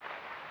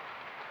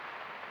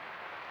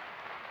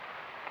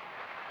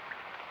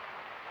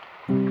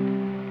Black,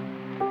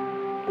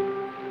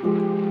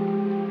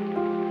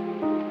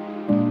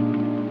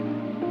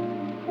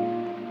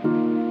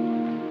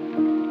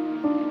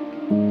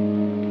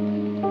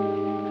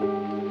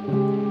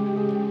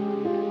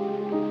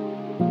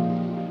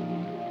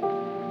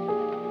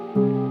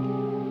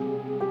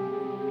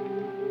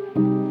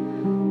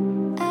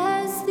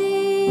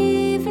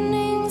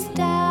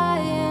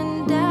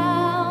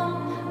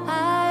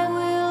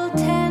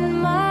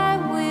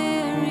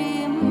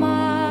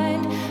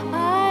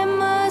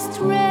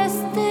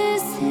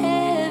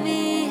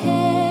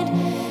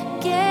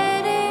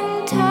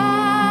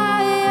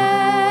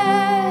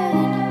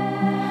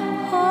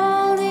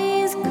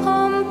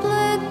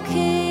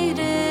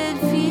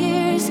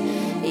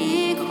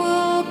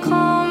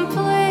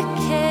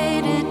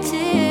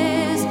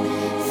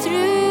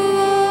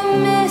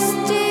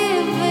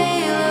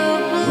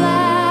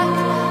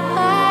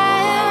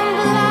 I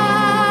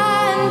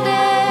am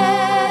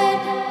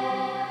blinded.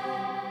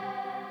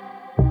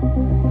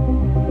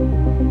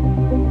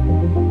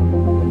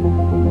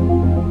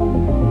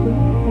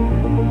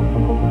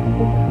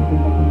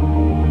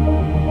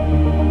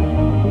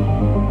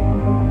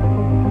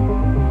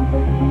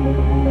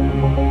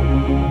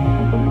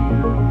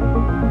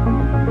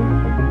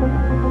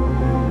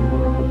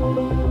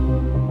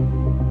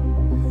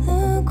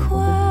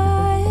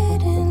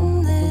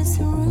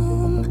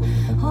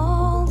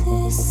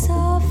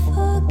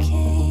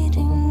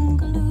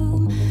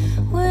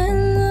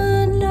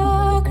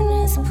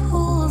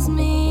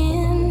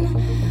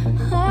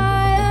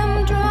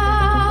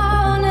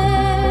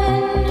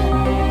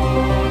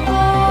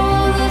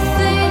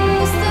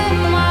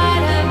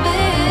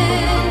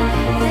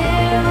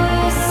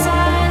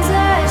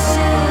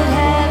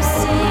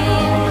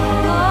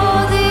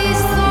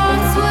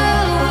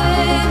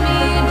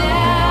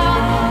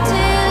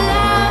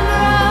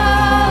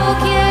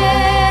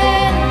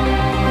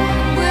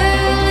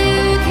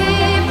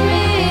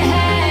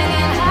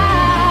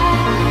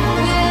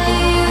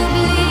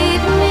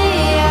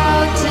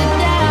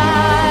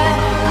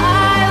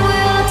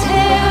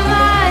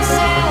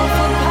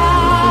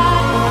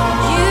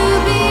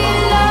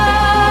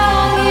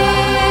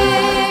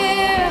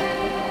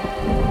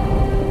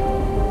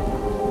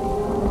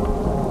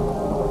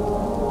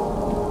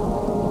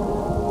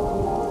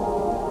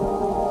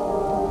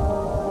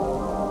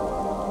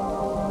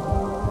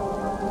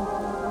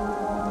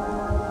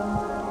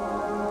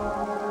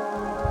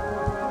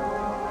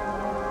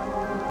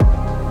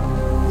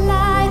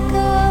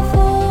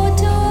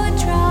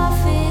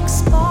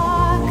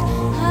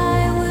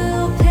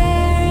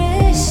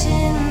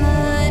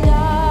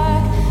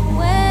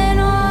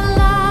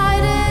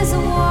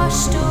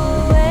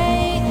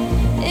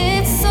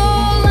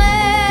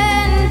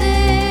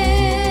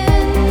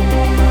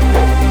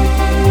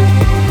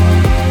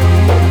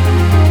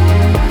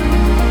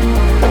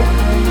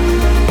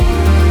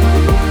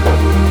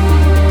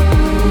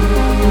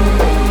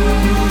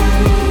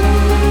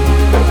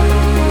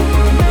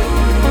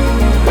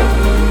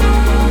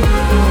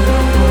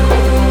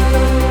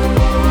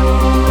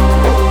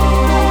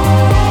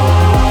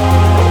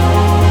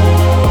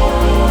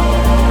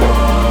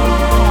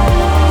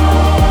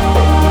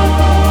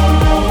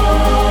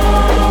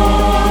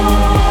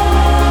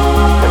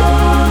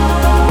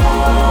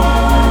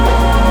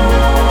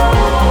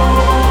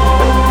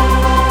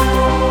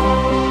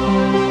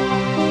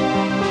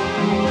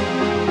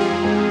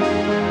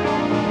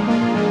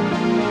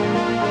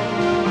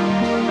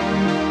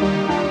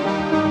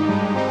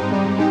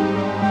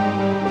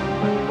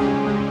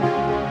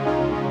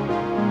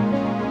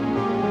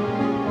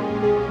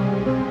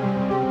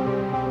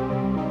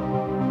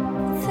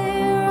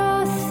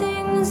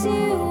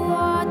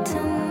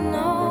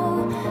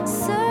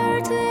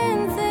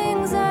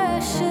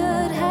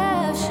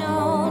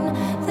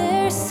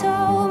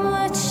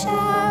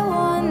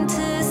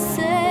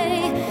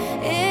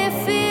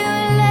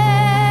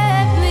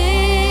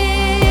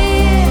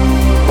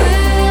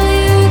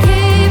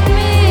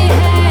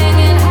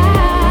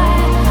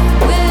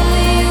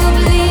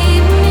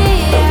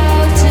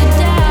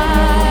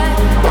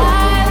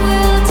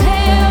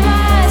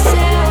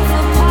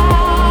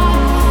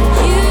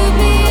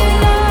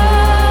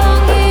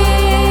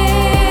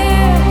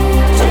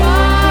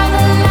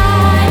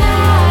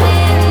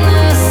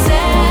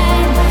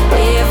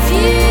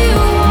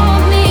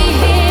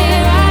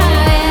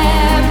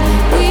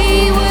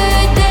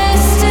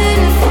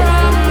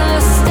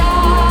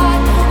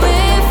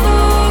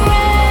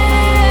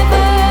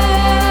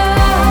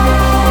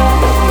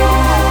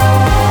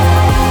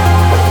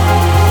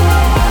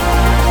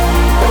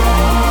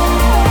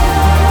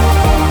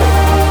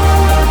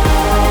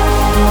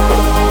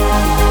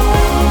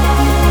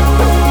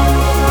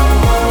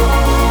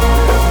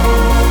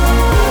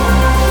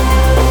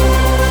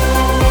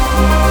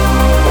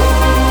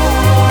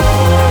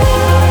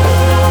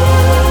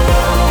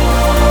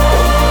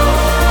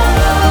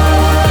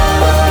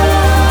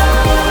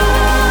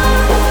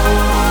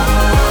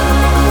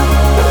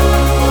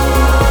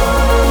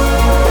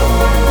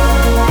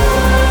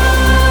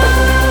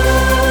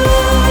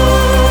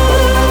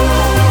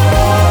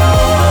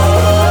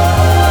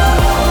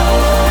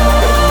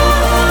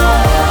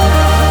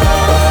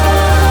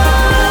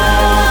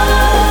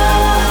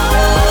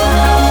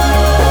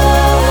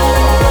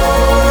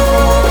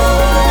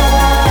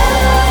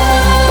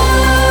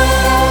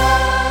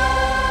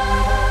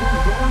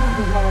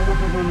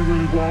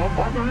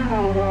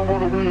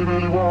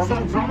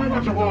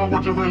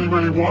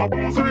 want.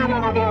 I'll tell you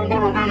what I want,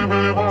 what I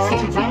really want.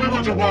 So tell me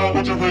what you want,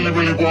 what you really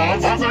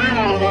want. I'll tell you what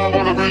I want,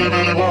 what I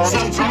really want. So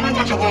tell me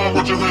what you want,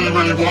 what you really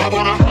want.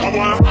 I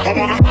wanna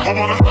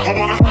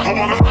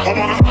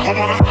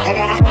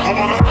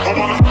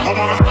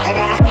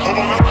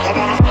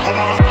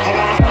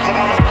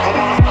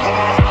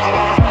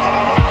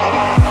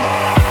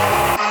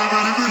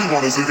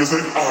zig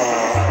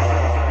ah.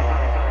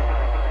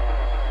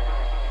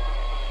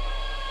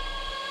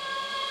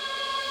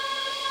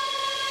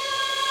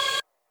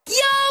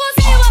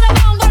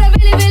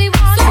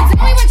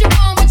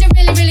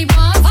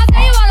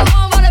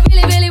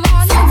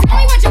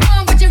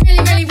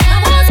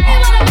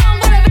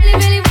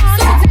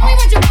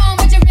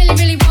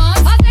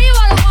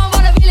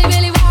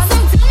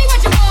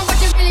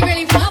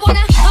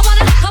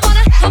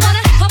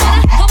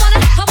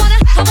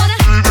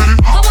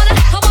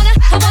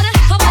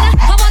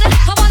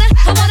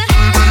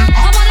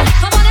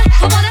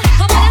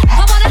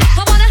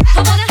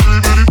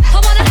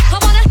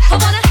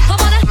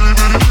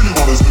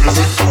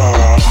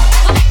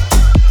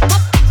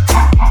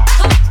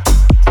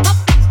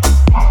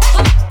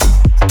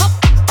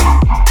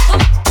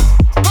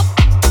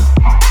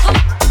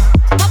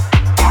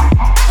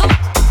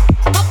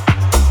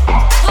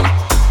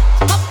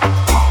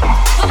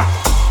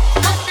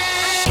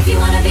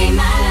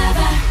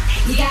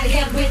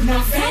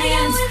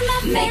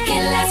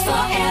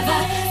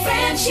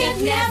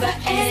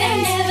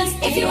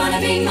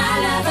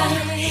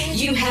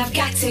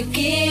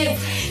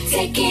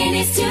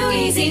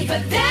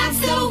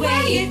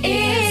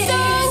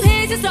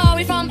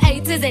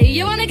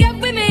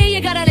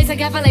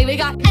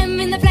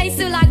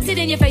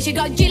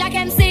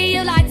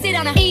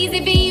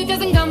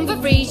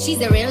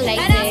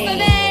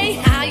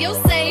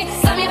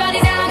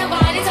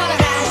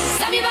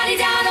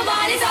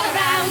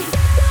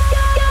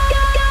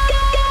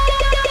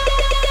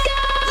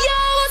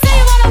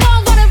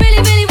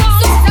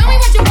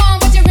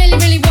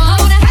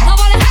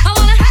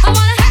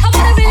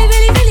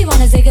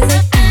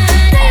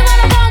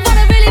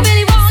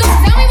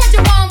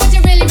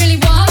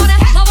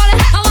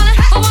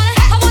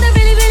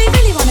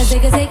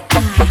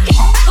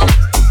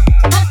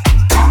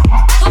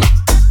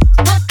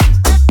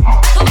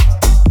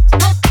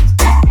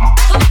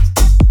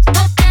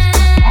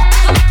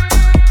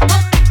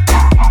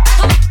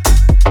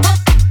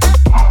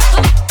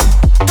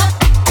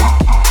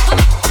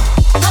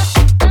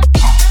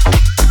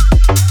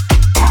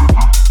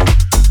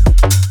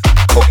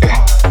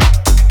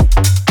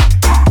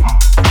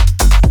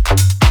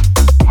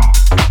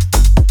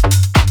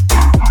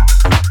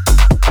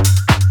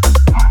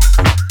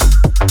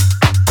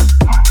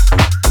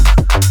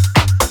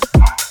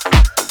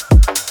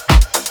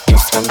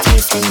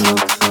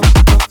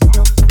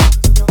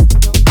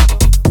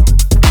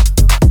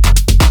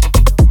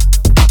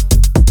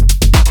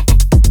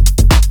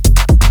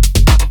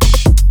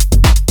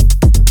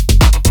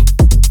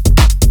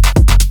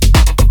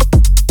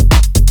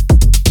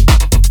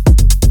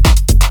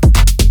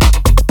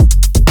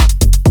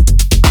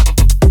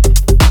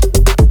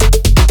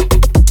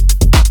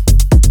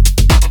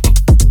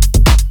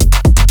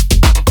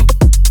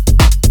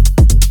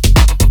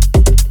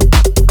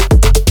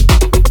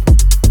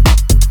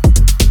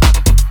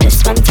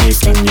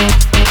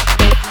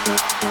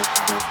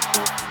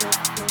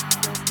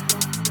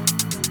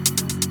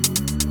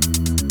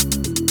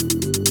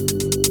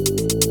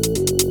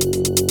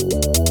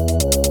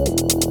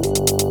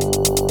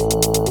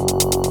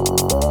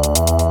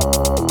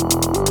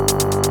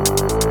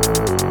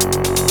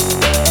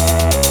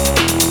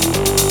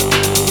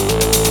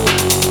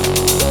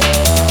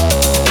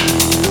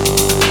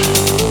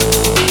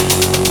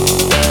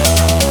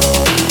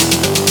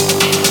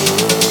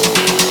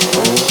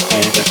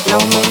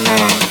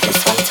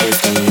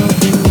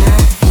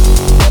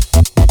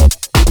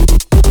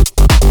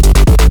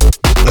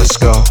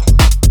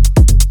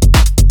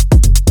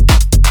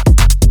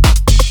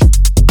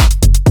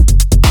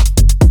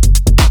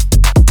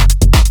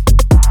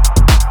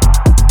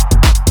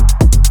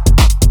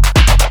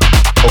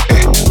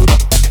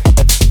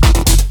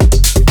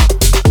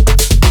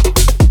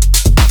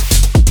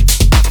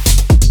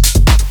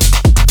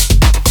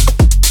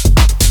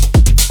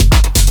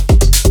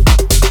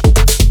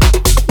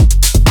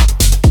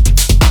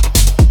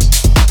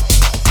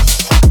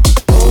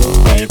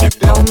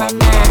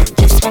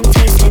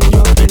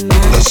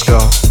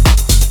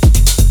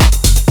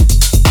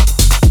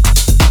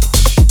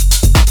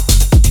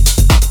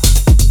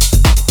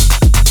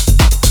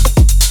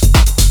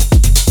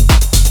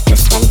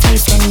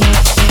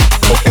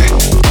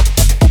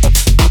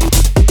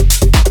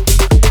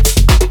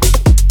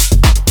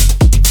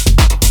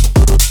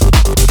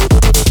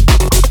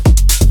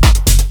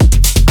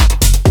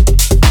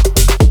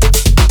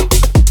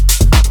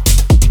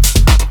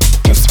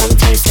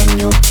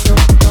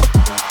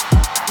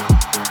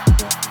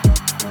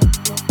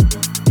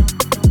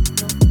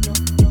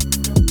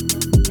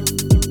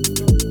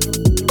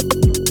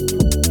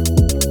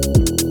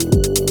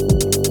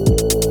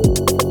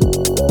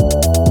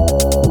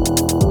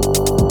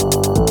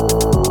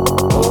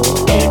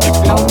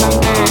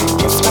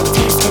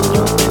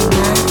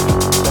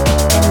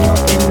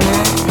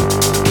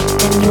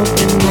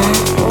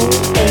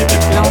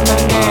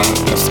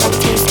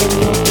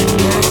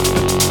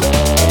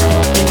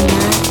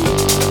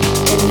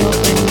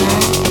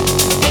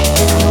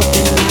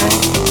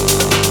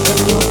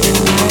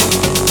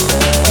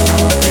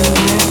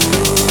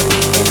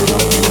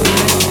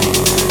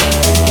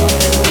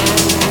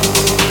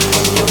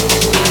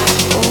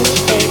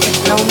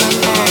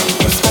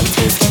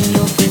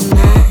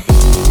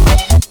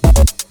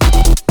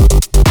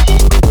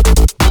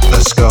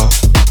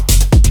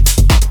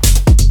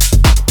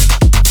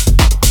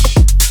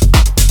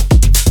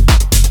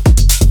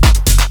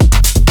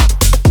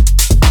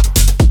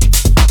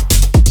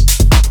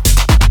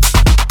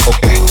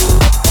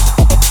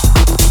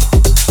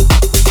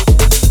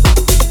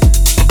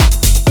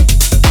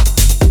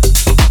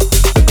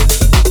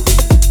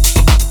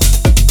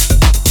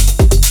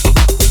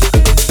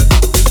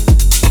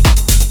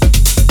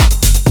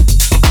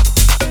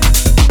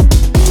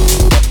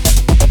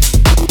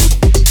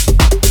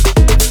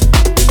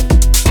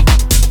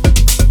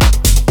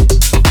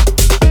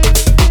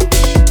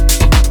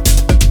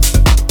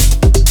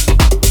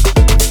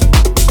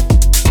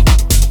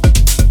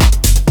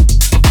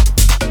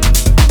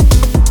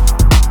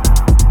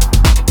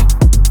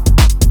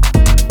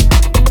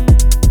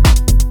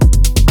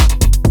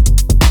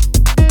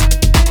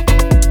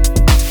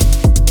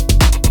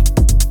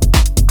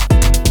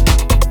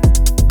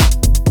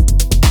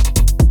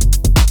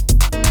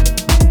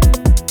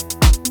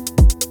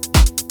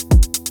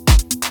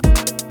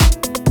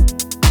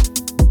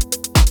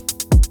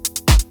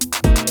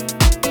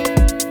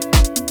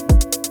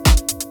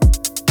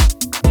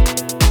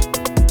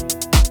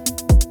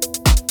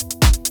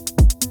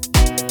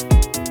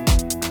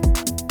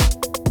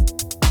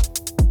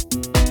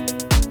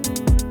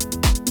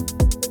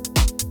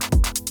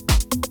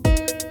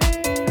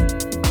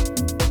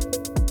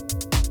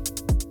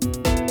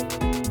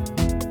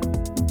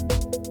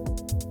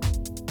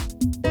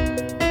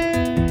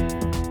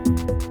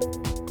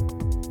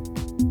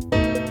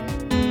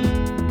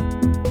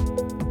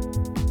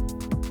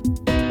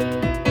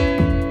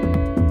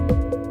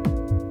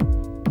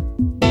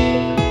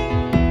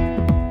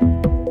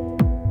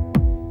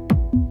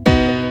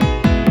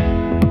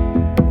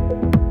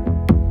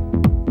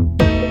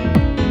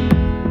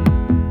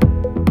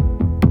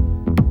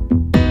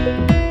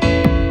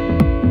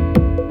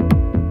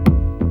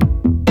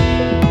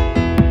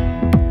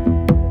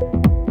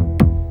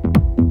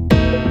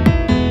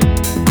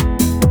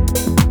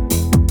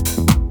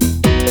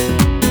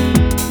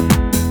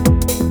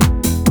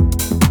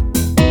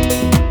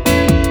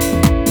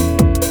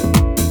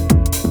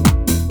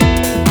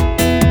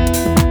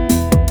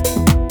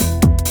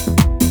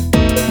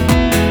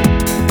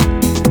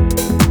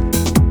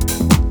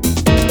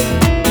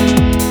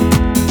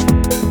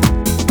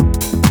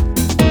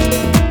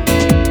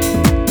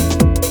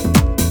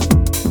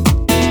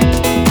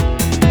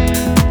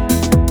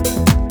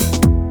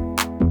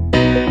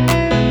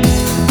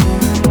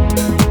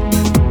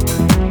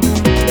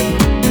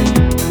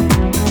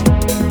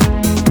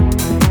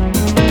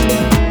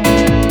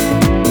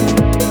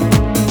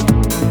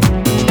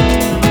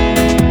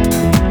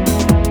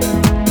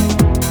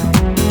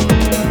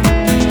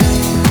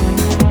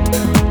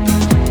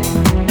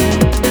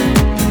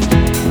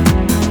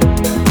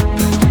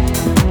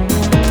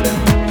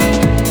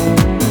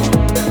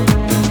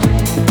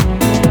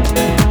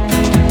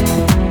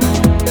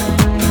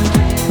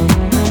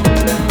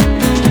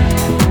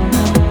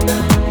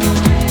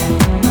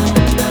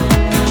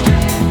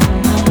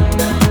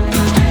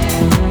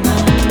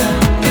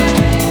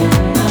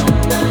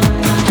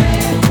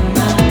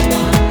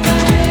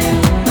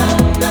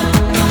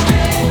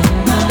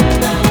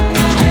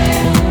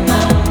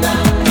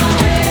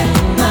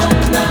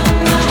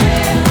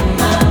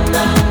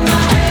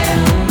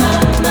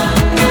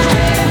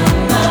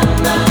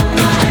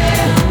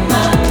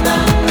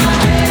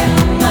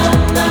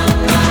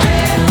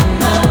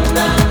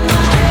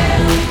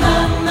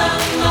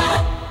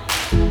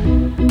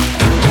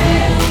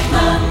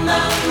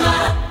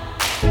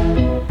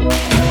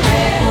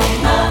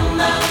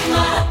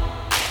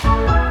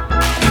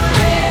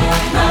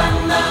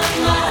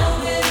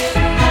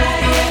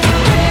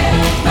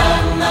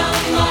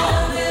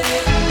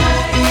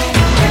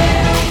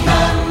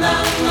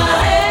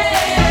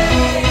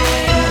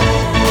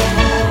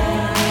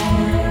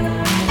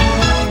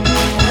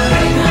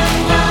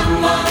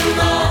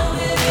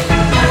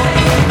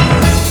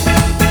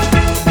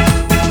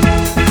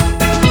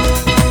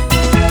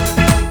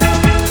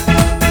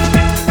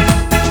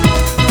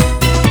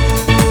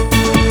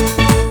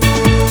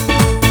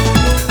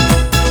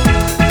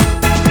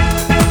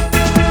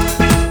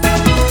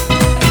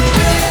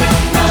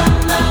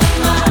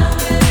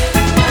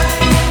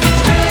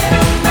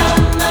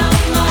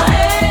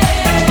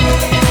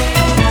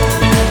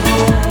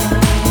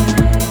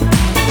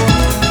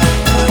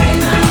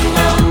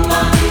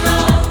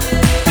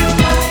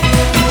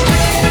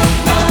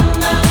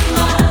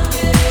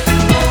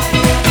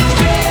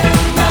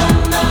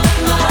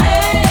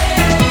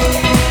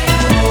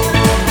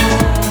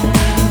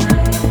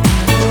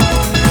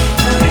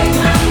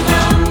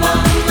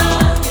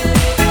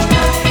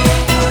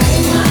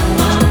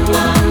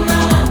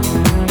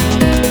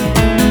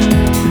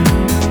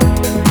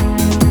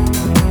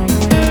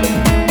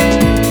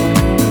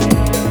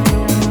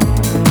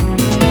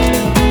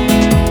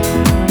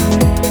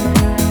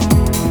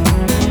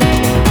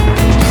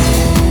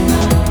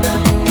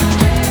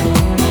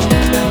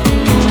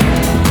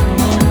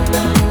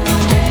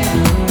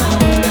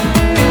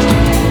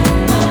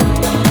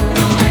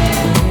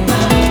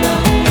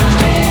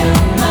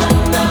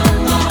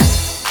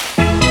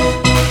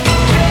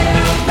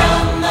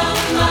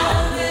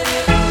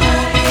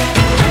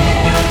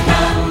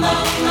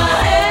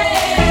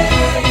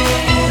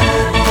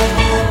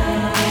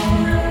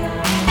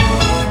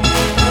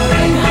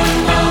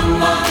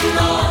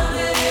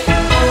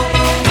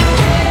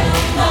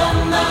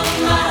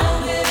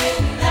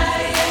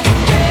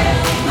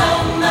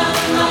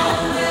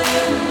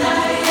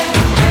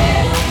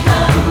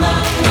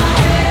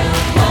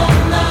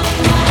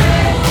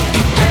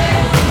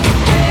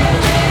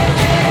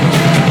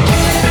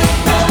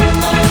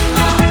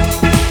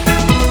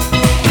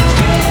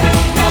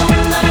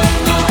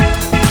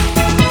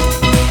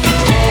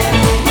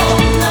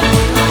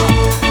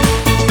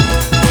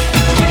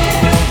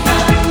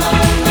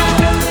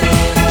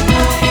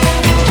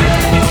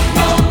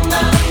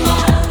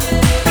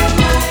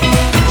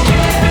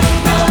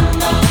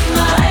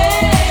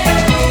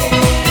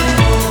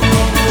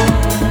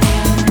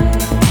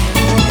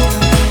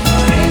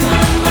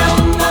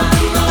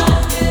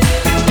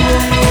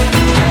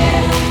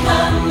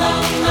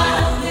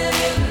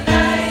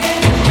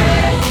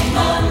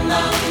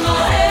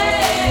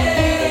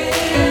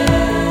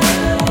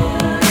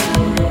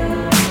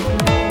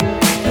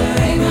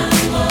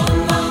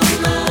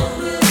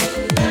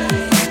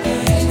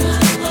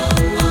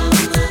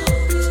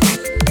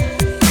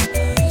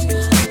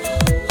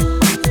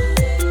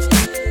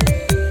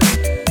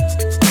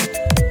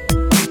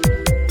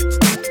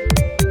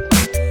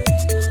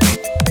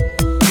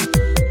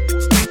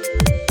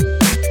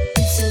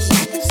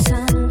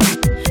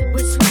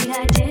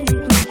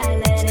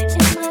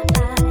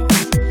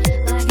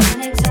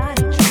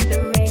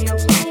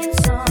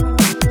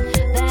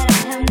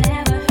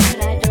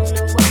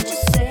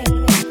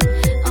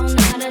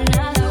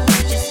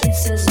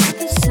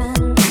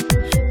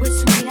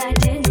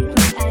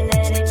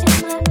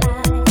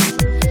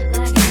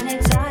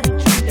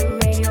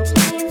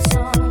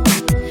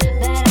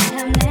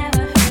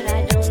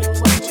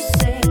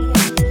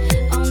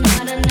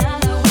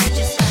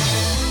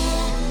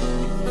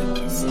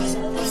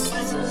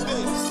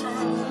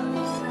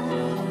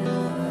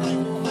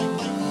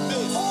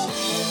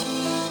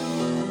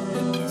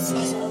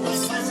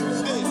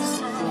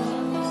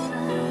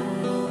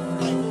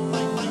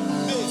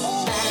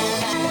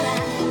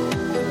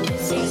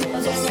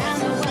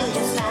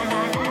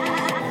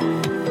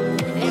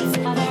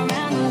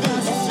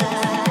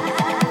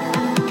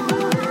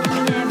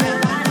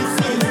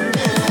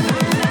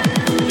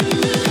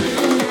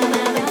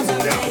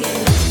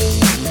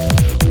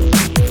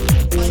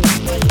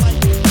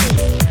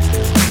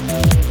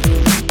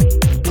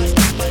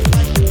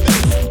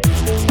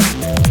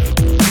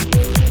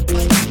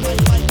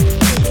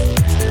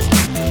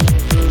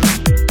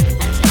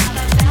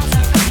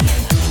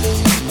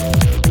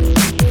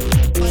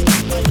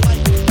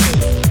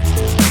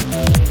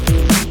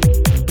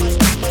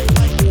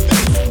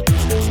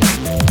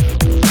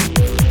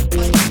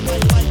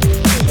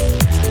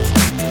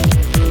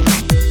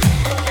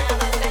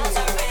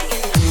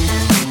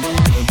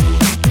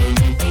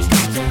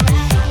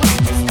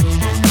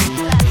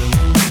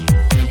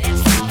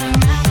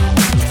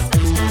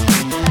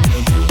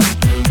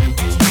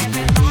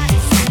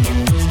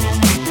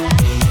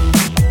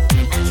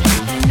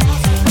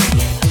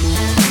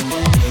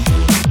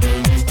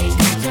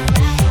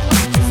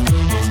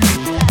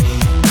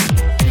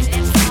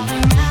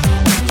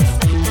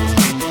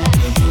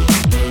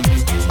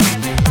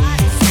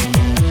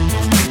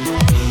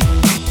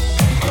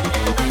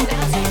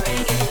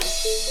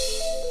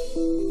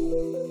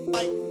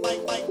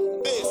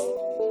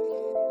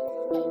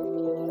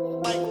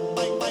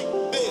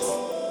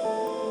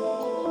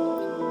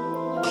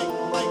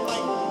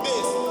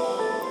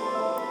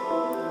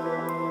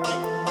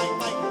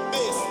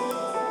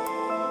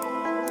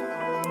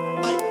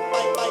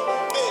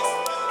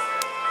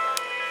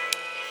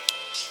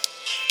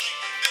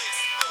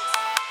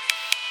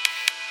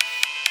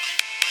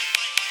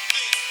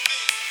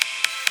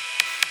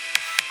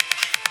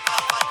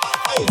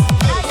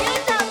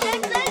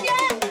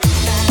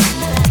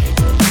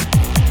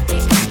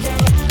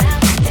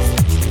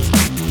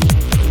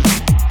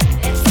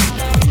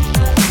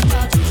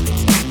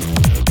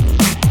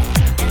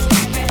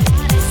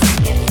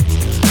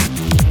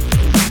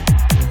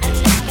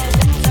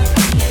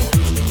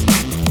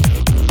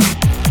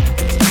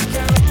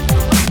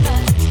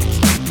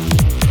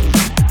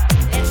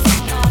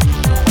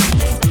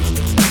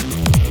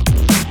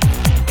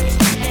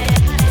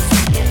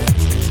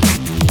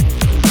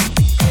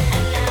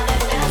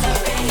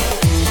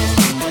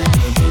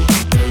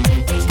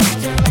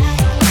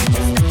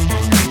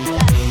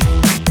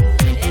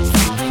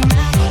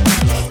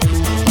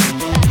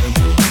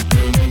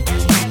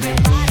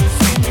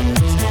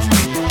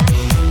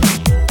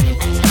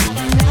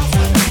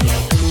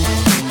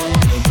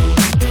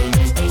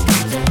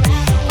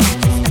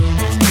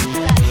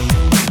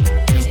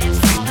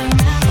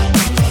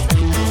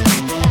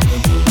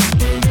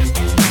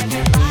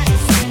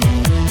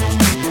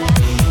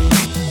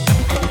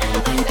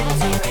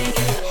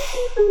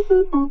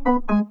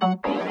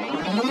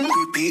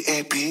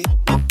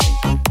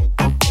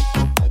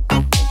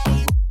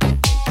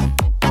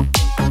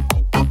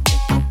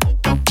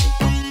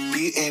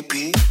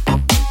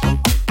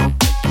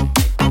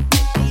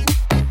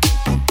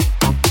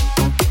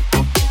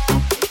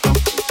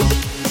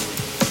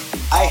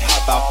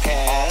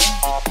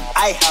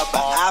 I have an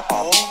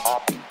apple.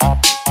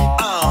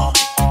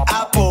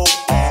 Apple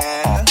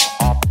pen.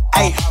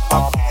 I have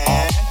a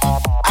pen.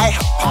 I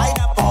have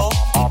pineapple.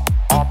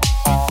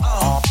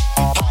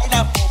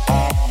 Pineapple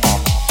pen.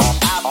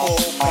 Apple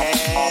pen.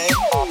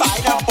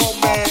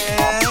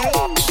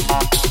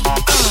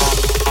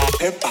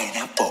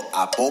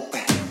 Pineapple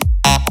pen.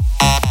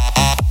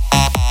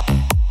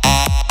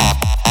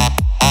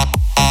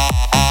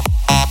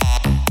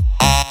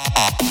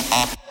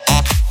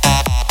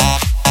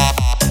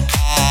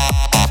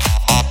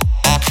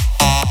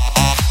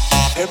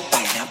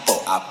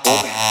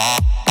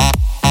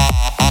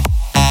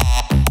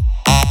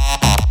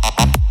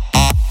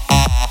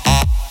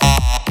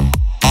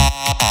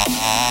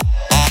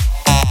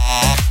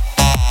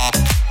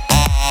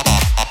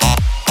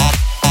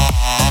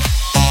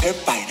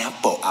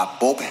 Pineapple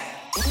apple pen.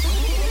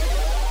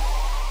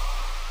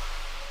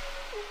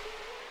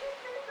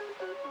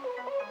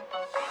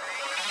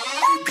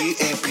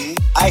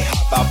 I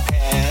have a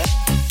pen.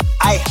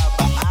 I have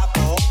an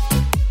apple.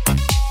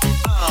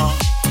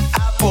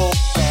 Apple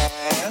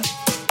pen.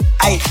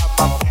 I have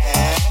a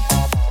pen.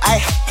 I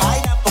have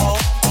pineapple.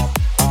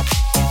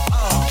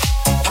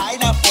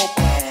 Pineapple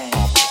pen.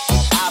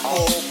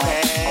 Apple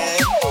pen.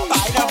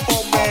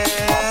 Pineapple pen.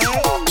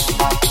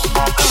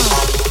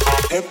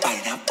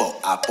 Pineapple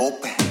apple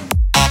pen.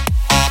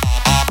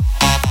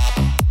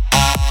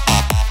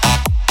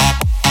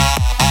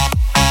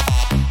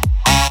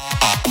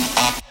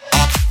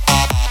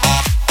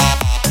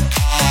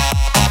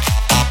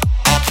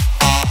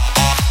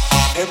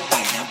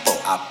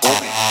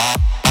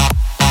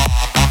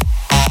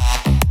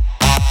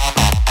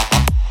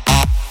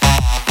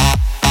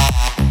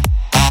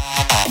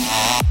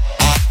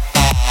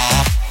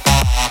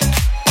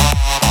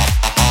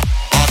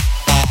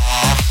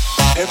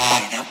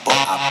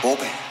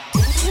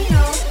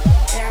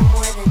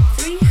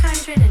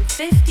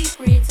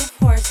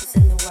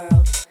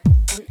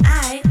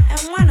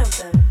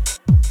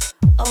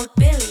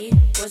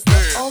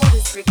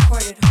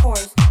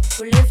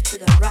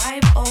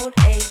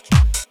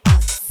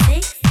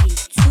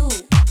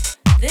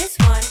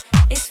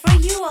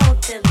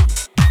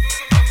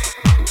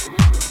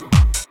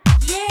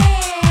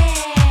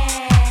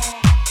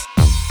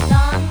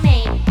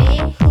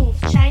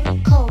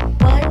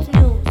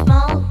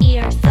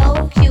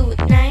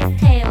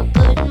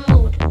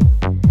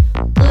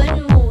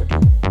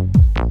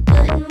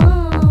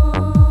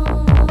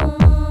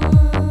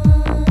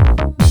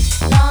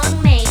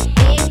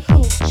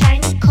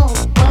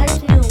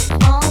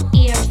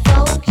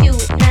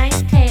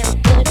 Nice tail.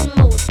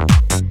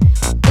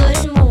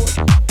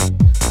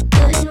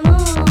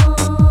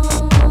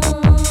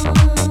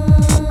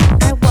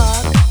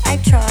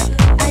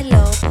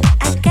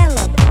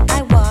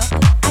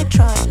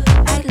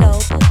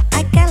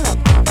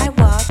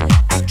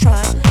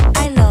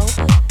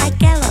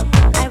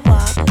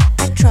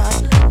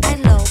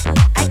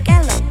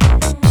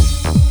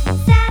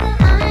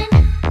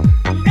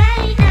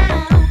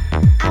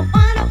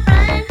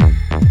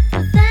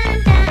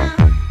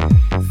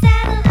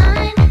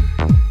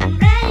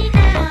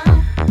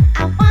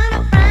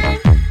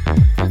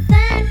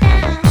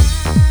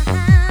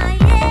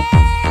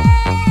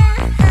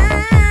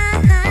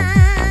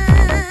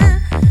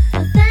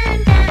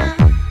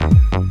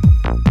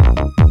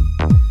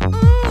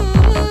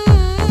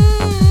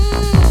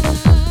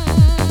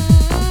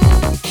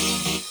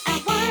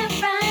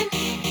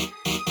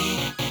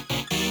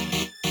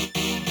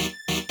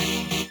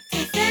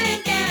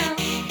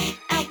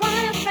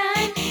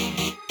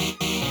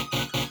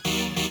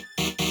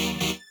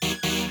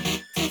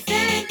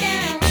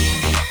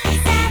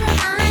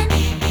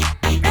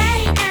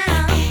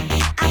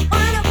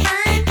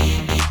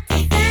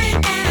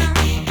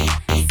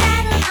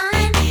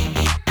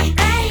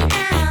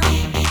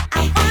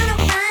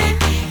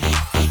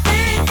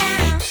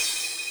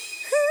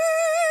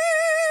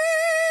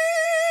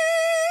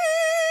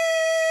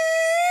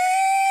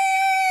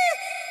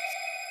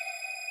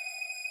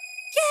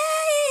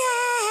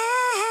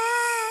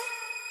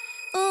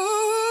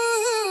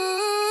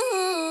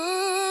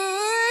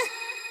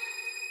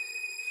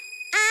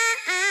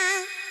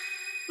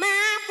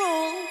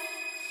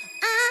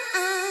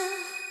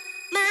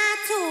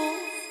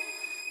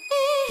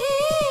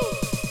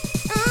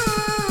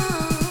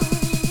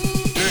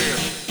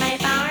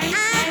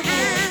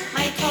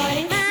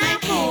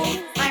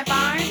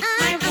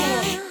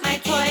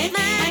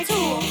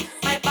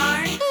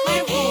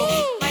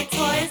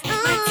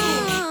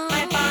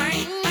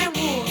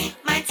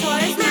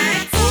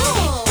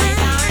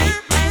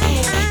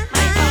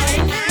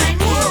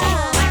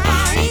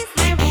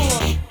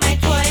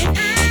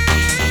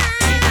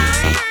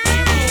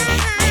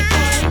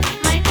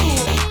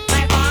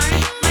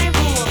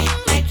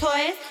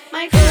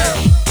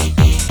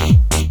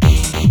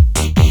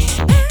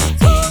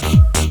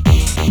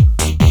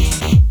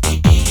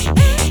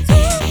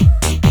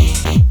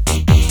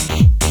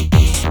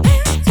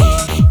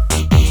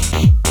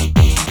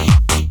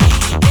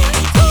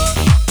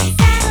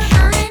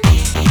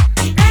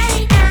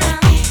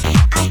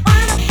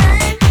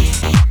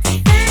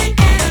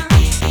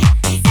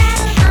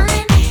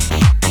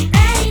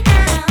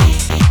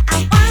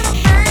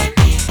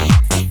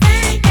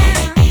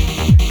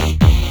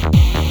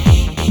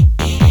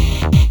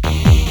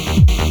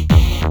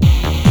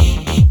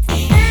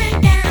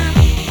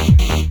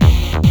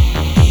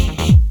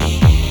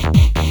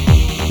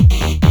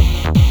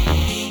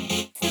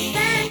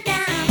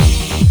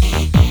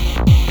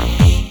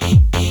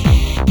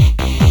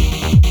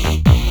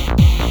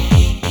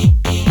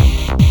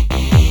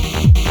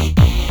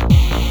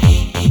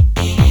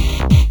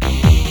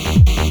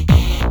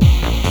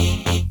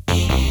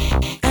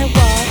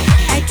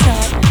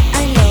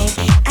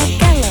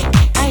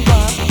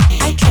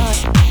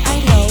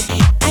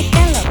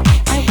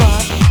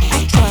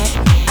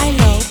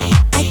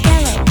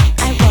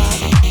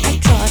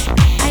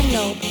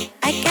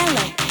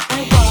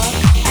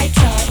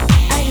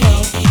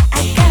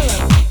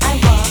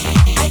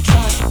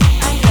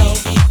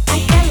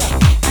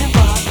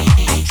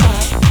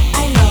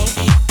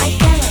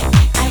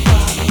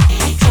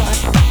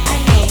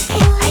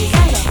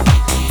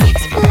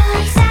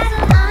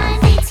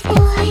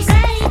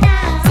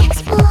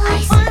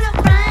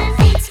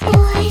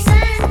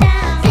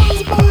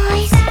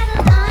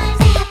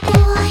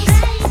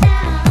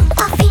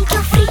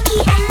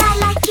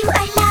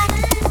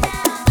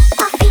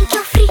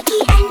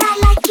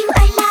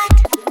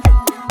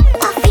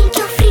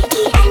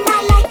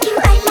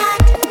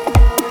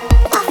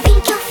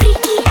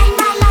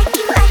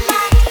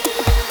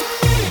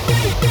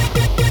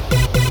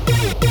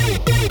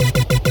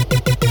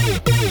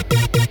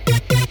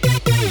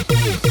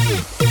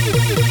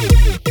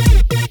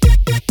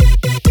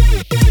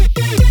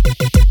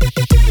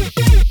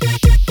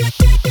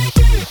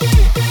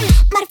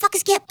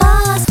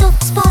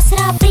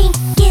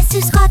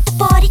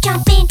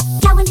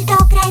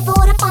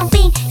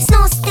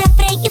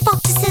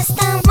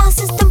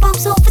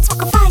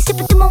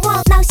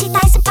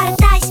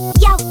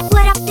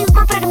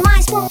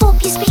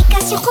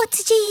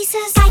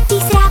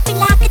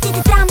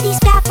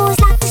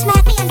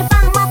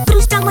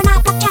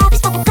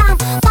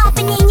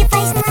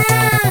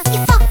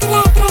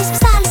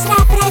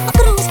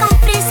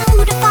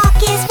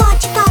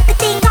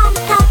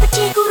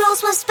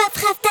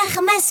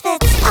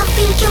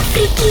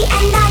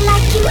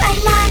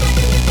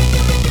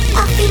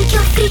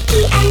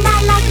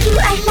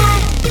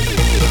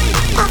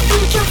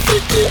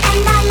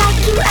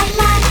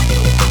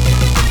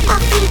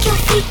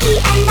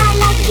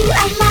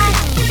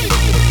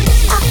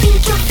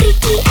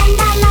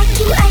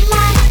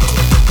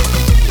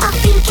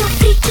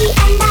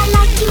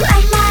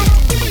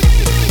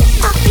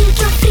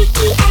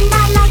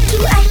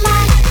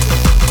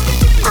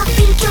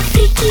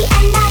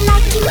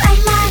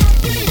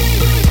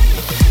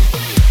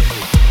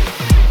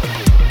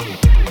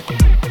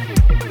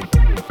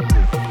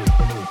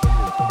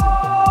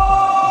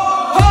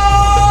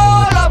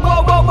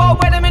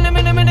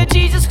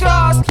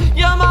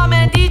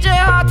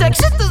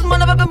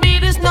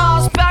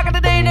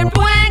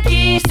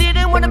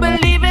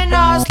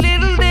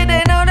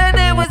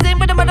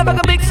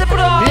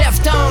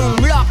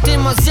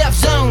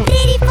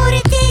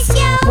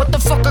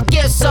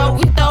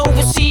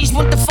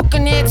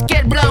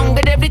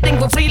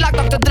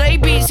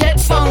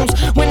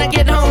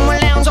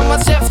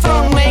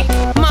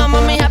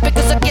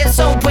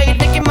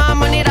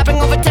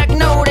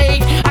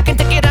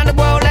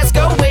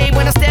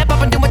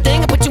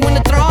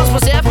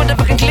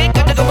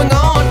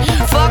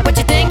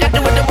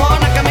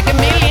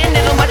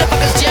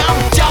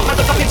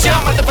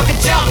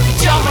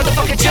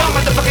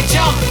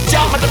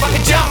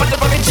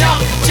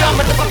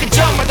 motherfucking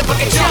jump.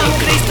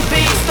 Increase the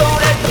beat,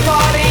 start at the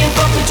party and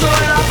pump the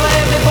joy up for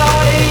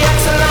everybody.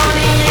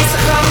 Axelani, it's a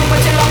hum, but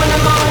you're loving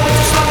them all, with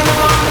your slug in the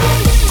run.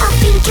 I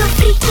think you're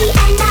freaky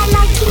and I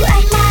like you a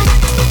lot.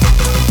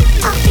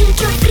 I think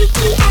you're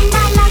freaky and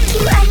I like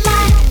you a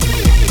lot.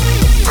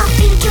 I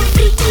think you're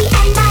freaky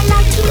and I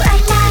like you a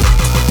lot.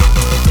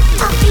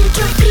 I think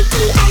you're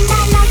freaky and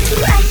I like you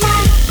a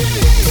lot.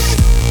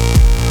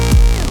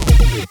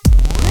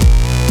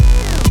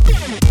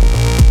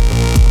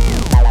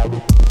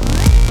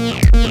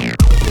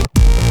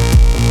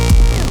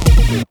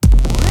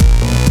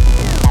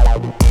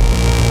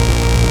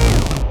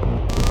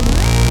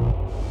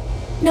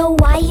 Nou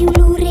why you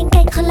loering,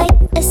 kyk gelyk.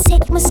 Is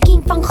ek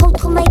miskien van goud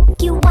gemaak?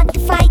 You want to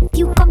fight,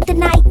 you come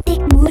tonight. Ek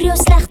moer jou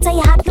sleg, sy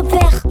hardloop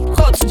weg.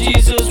 God's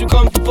Jesus, we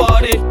come to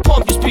party.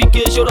 Pump your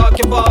speakers, you rock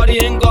your body.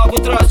 Ain't God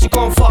with us, you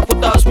can't fuck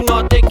with us. We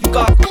not taking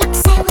cock. I like to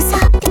say what's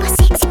up to my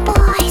sexy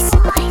boys.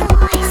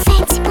 My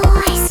fancy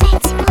boys.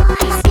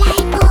 My play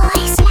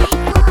boys.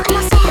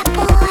 My sad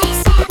boys.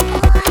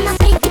 My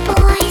pretty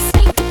boys.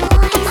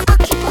 My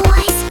ugly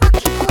boys.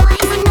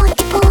 My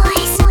naughty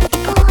boys.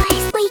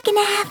 We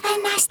gonna have a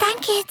nice time,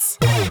 kids.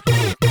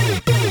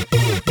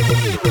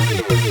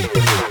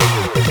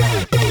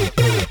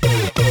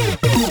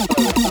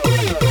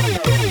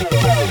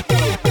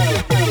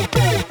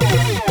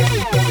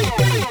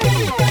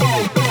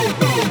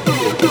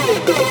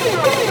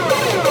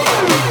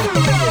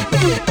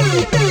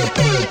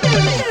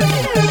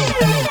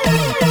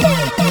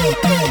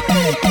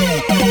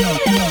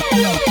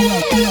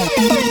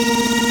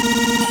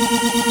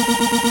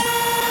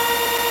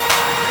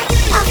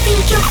 I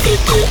think you're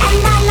freaky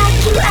and I like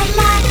you a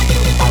lot.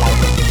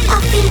 I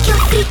think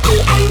you're freaky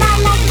and I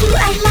like you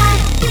a lot.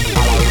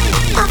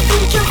 I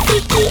think you're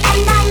freaky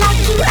and I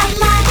like you a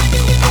lot.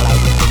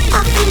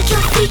 I think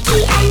you're freaky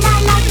and I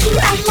like you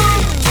a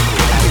lot.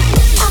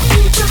 I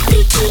think you're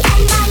freaky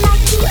and I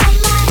like you a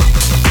lot.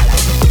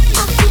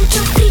 I think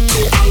you're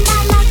freaky and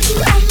I like you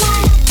a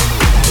lot.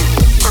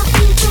 I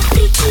think you're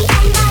freaky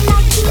and I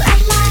like you a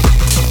lot.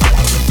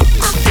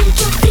 I think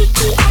you're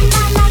freaky and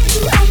I like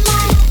you a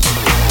lot.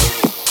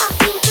 I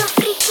think you're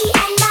freaky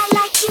and I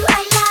like you a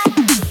lot.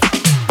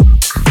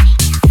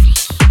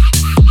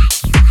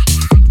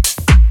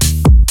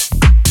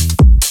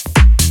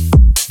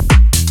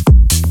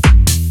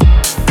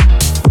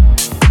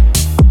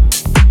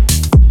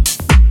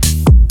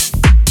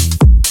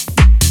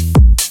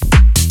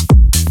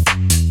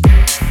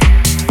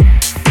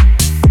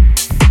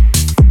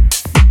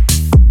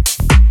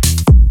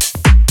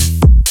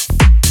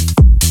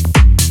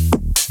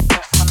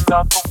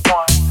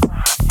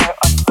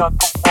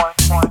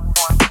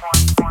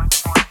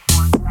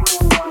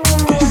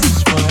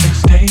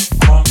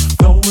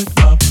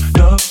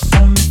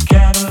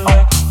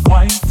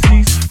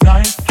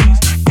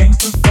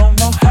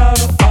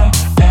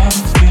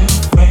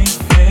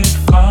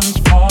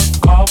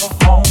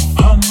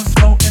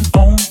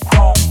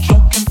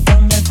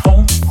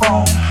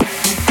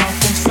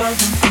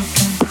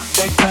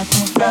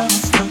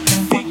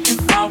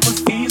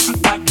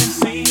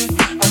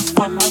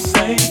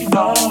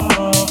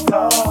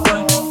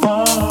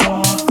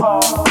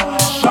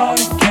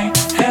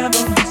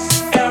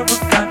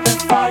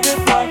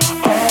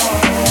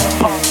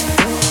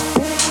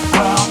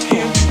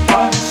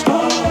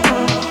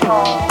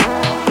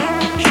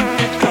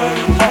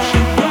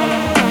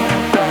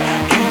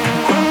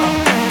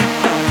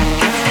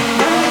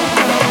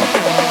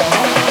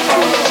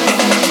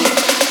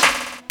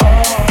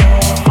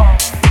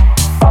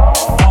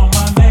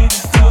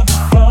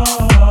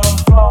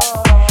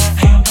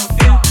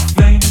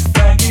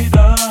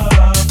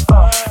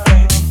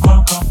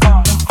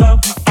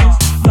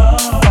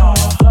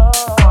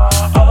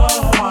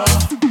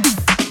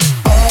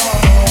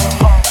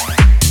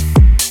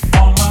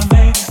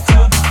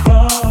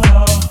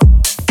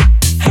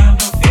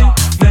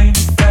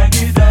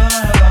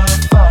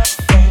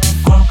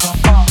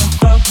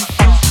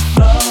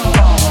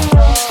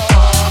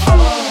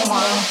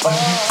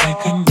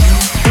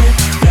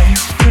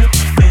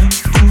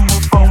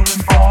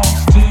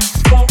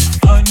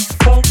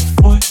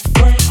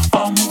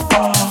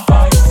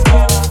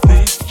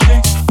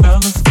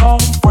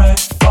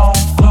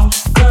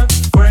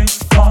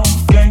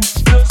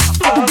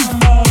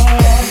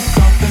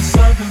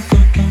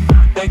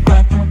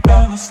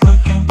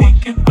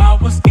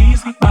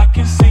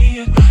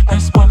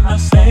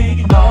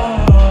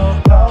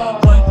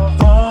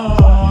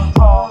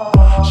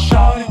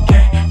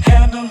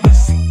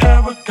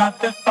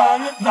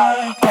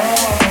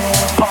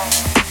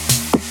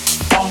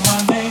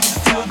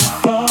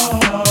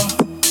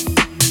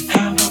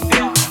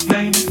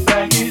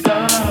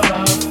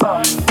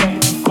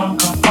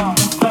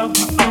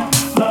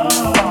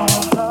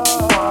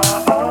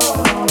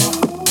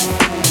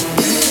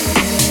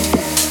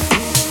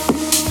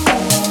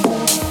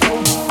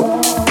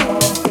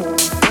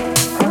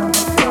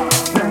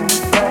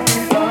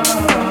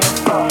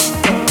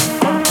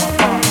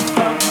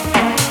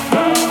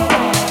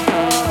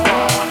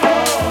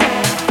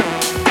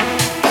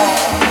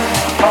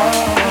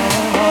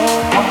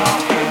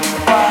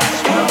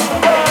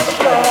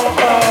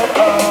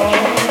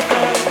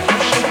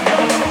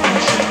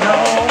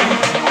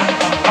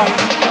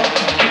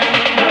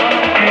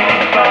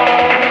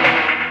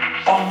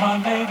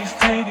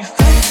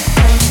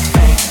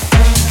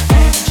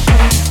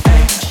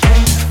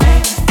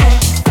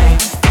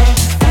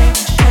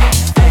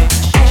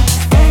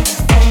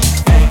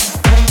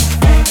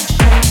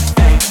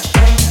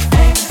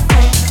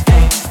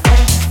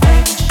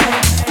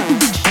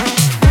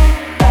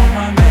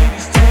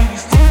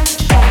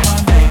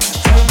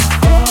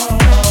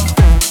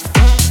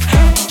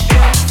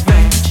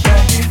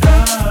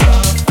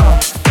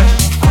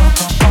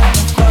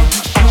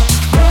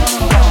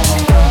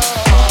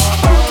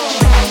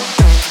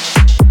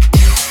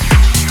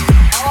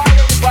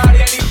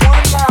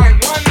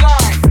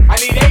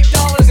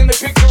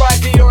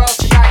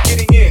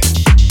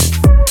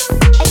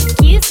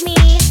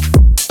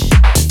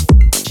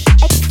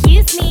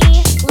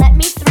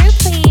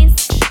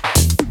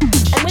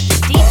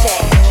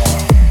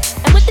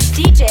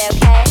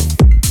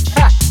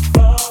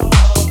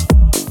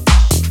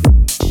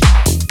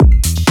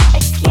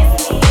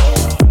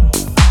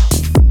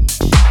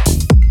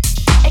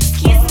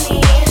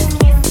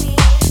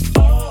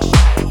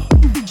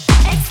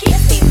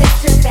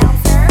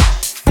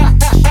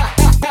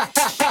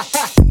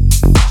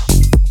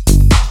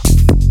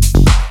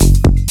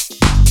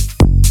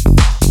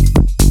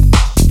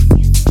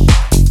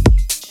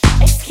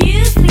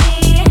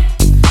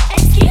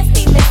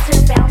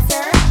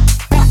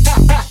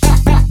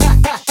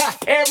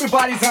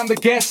 everybody's on the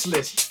guest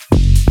list.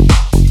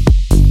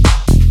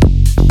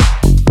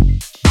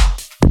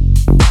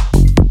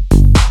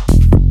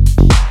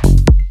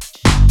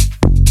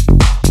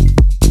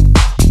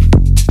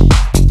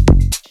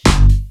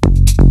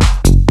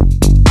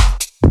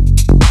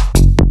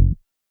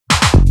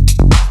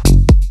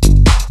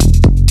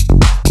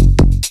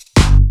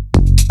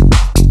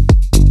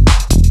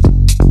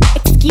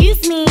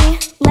 Excuse me,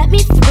 let me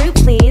through,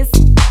 please.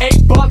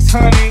 $8,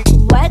 honey.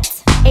 What?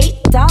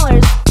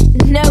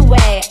 $8? No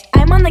way.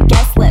 I'm on the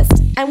guest list.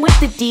 I'm with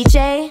the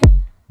DJ.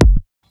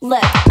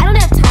 Look, I don't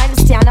have time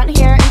to stand out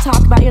here and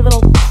talk about your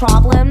little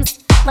problems.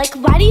 Like,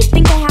 why do you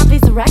think I have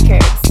these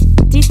records?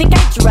 Do you think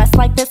I dress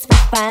like this for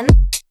fun?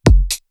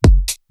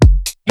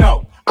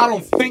 No, I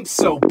don't think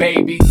so,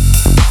 baby.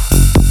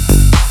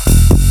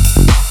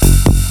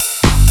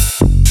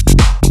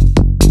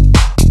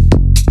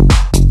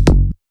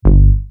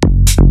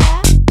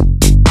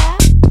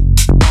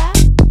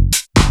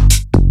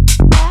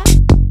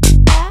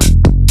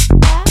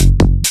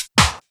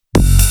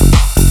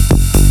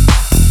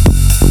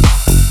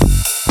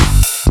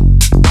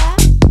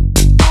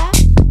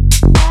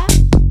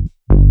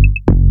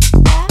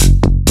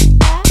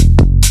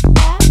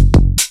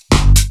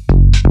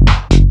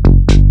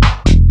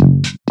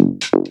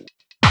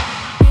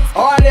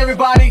 Alright,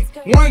 everybody,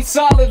 one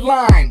solid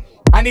line.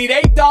 I need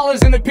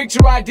 $8 in the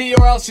picture ID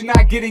or else you're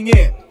not getting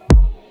in.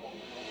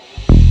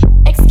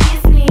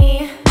 Excuse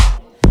me,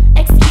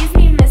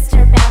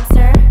 Mr.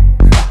 Bouncer.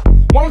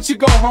 Why don't you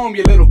go home,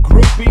 you little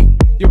groupie?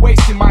 You're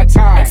wasting my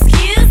time.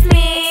 Excuse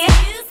me,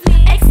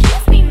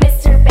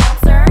 Mr.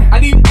 Bouncer. I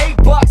need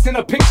 $8 in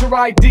a picture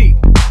ID.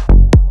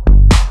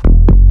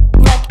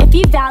 Look, if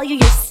you value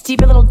your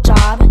stupid little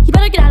job, you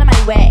better get out of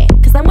my way,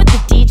 cause I'm with the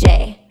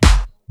DJ.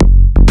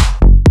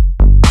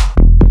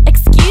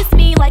 Excuse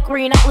me, like were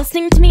you not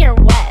listening to me or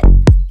what?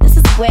 This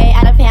is way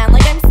out of hand,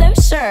 like I'm so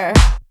sure.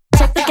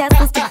 Check the guest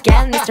list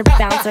again, Mr.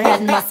 Bouncer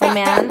Head Muscle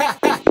Man.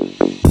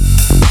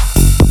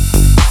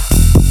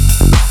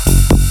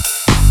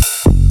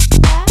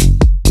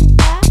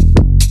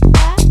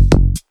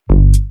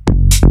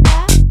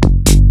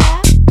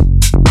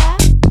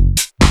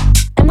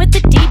 I'm with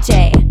the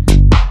DJ.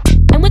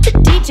 I'm with the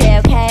DJ,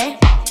 okay?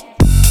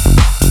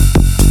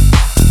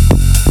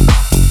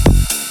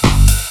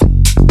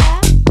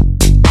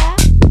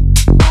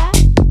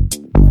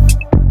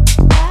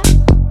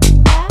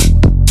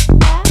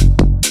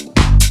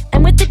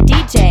 I'm with the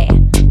DJ.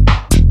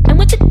 I'm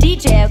with the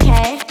DJ,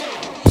 okay?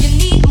 You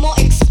need more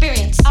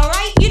experience,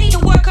 alright? You need to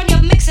work on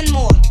your mixing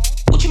more.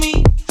 What you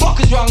mean? Fuck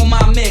is wrong with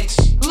my mix?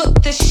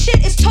 Look, the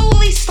shit is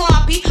totally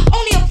sloppy.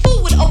 Only a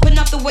fool would open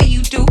up the way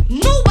you do.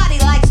 Nobody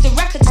likes the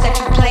records that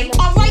you play,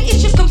 alright?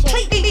 It's just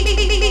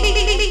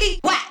completely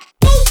whack.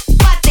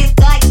 Nobody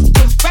likes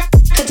the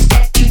records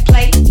that you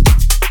play.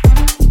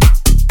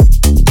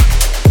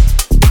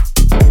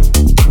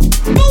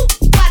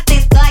 Nobody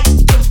likes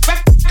the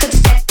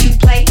records that you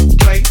play. Nobody likes the records that you play.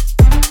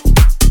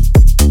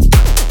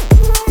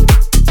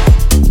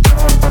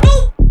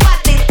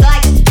 Nobody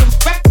likes the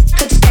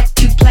records that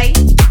you play.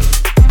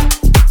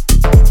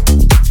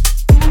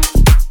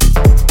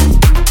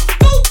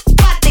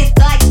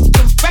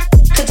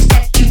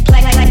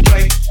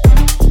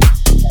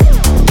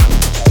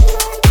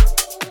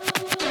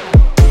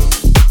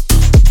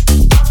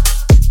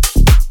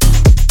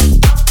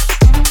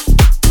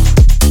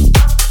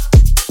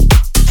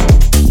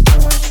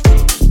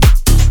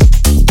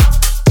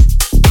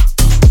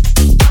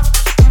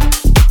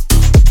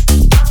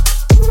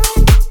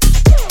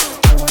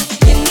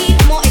 You need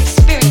more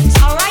experience,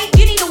 alright?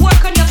 You need to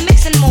work on your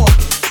mixing more.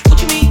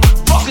 What you mean?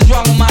 Fuck is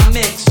wrong with my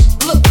mix?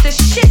 Look, the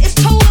shit is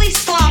totally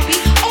sloppy.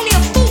 Only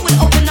a fool would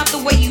open up the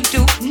way you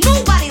do.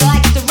 Nobody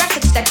likes the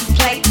records that you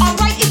play,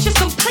 alright? It's just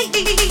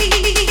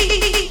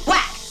completely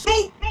whack.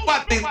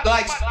 Nobody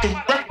likes the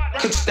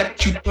records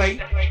that you play.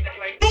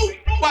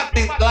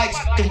 Nobody likes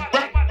the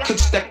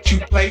records that you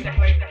play.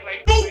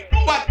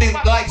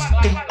 Nobody likes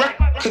the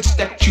records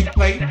that you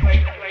play.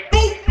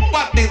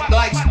 Nobody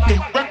likes the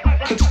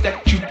records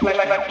that you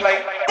play. Nobody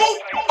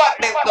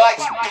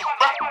likes the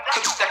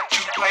records that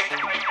you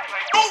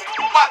play.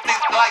 Nobody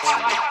likes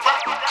the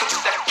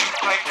records that you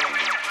play.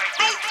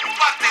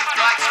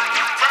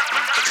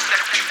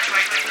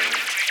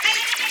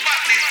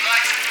 Nobody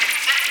likes the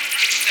records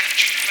that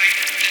you play. Nobody likes the records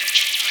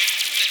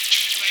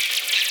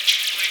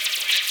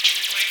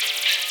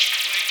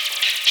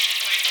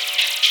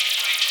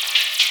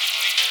that you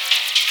play.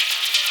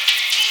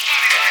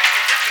 Nobody likes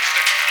the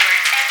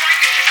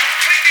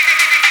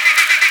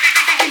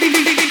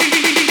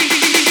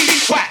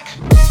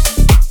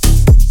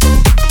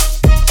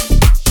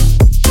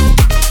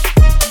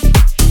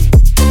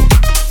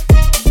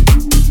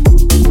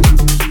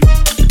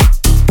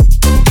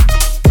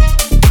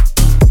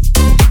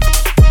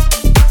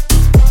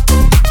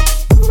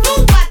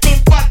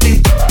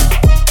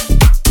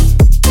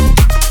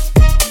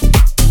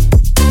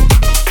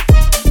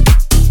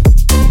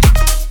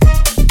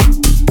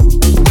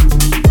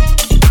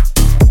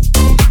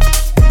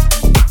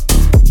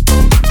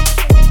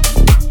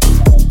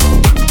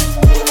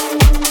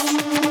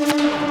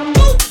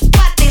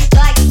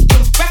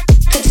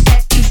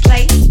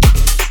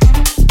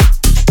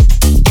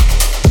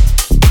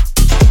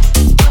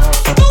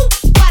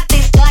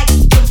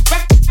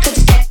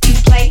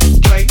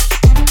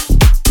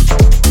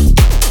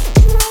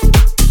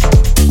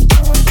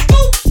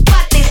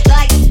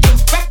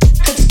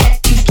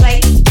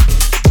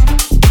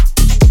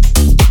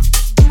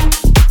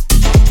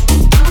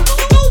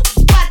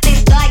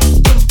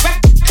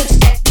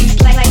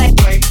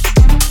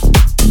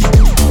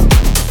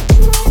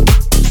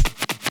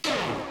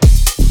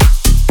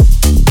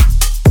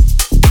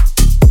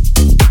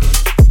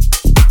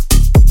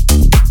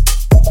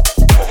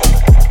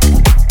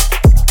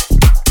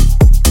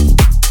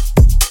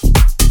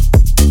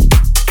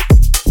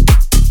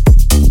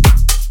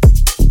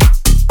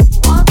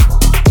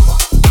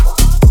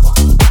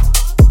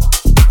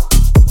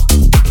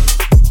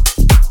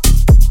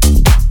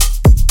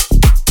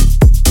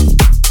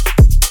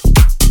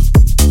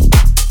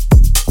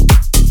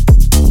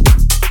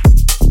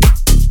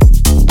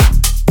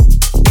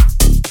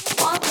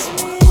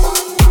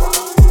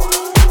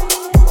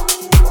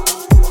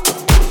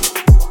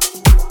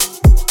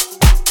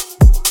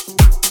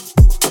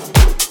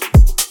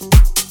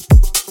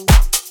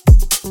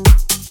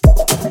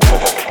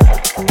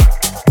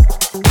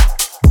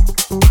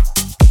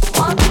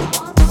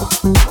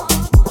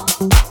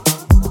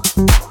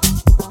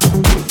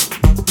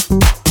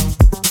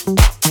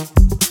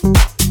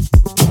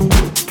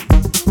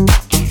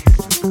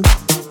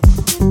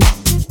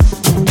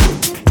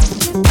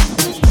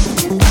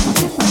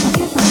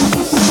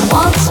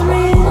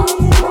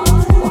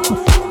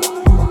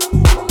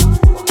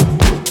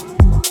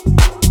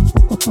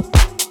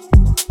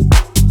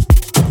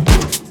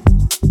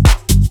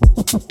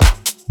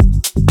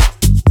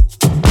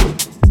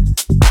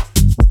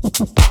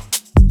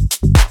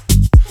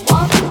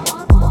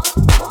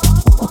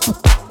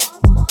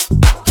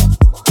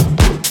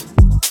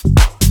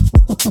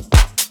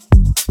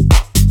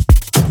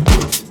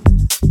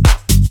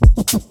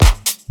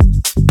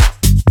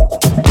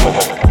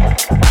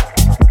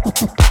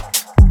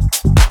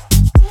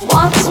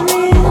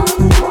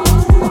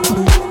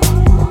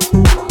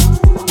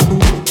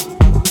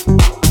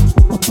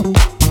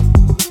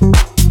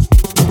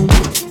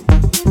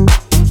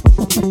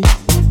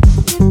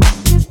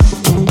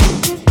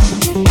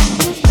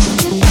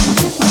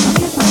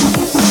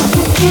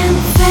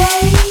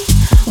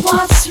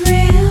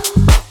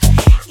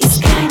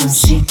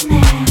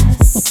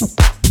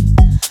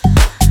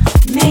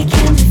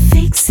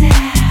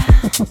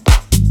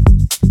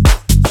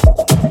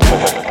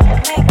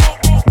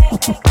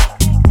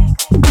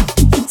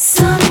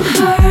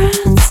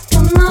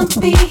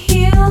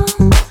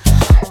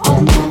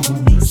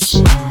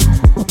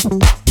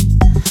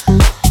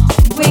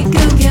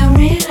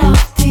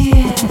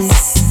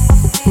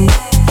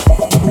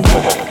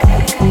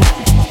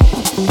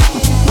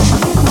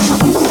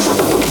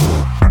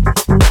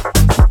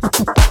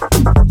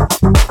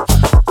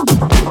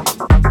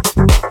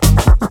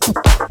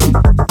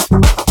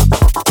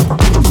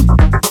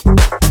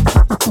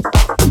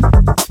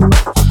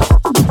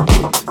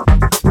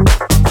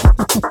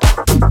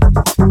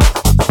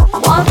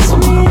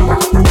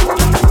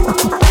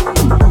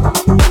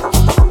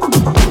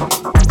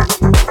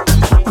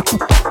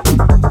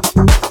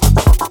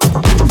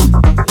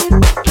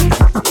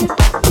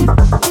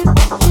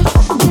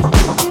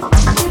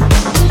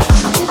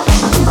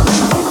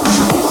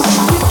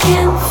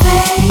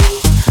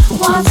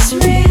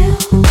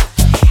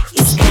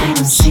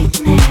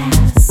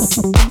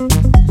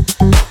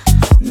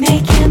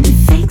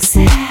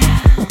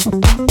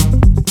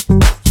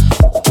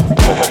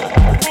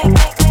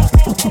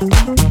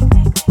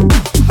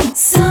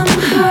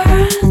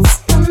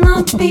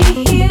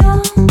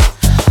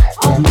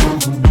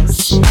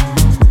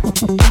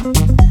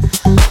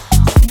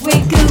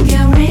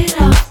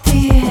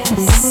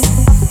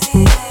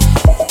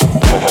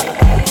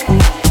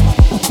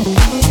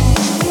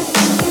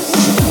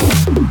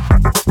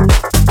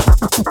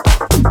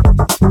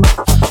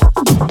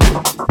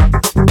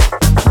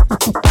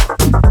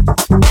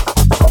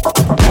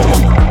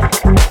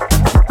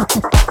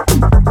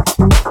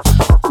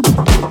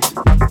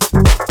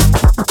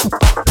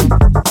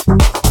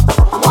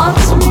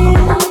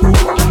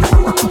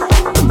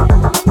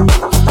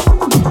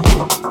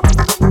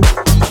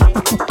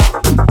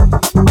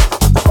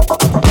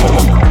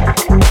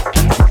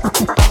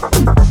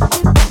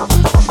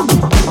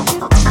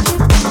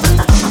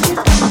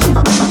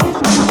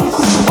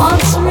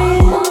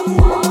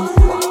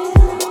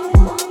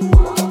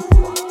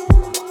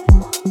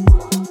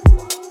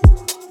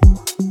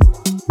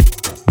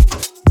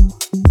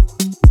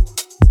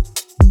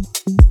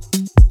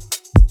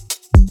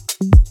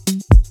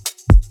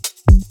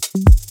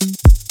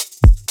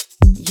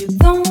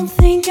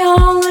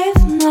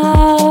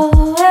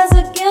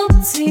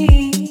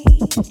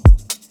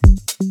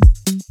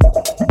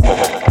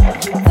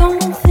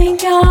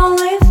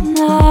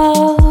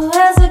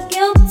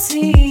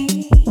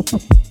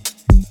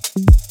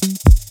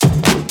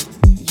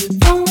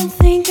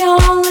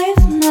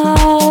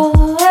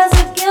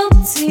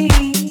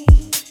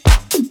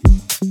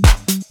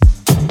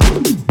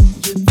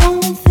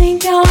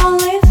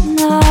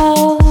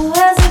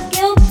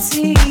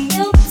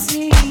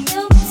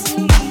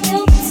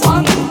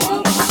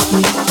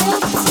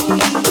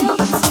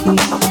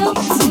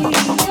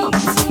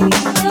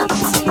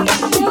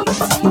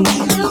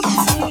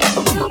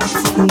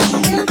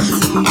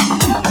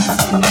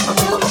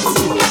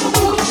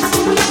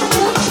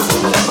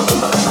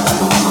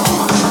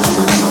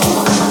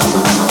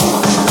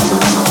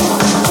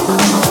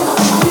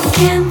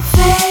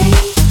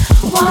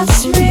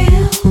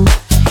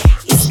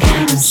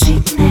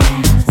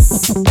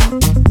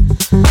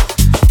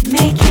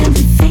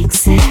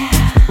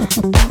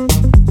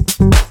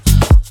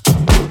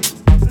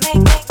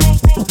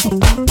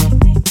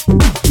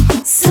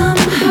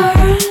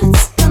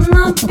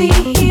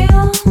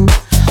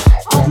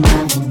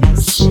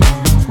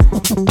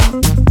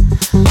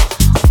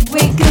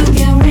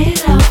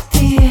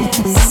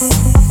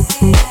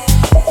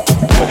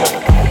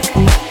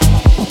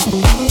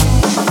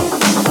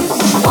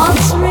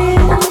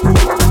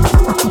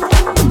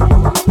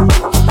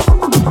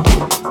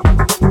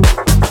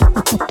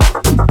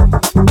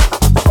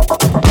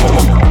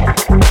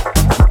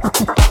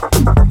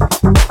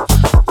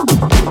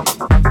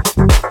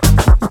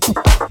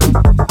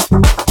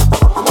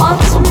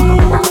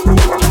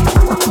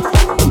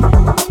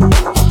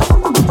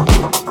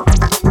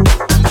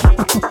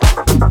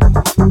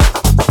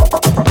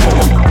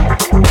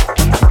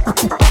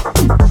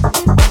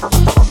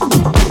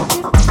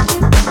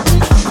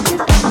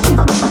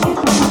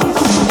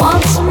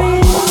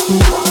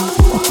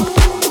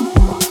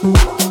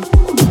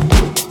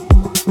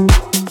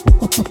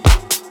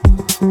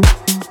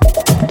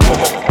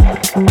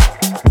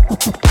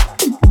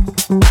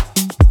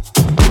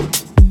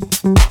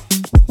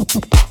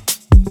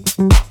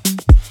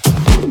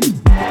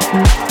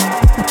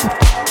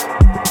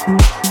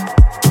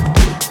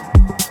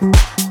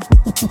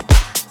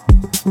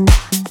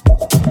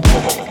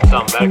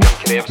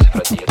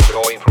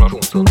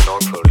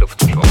informationsunderlag för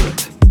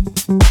luftförsvaret.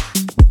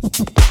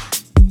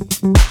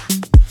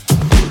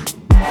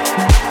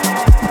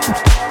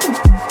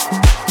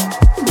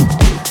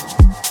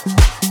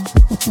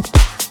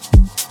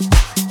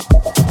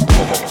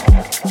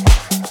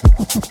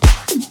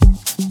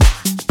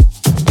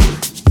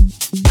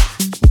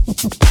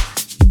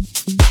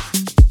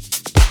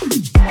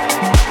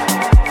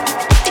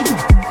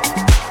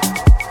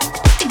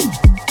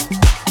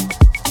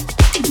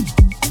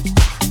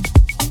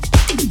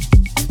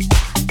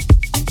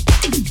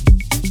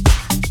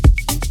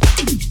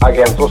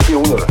 Agent och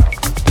spioner.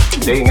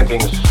 Det är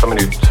ingenting som är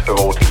nytt för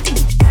vår tid.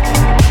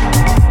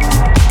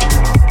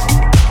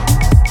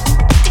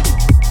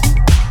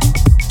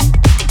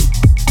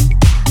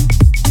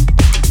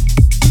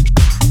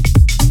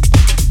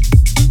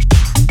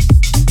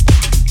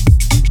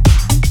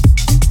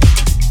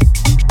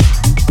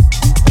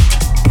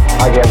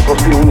 Agent och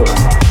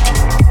spioner.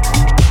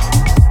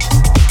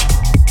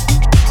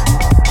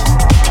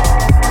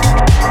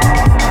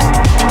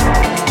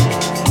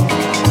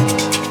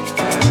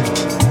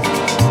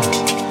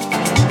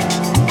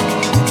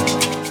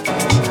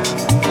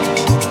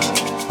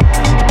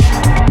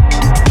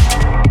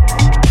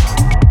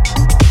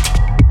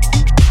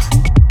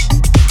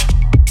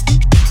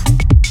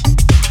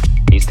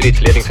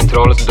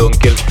 Stridsledningscentralens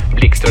dunkel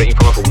blixtrar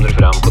informationer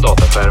fram på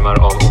dataskärmar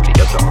av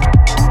olika slag.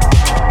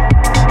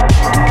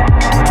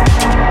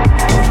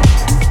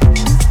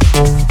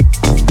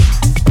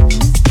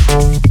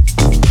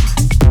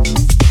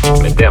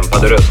 Med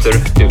dämpade röster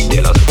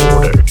utdelas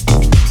order.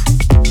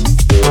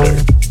 Order.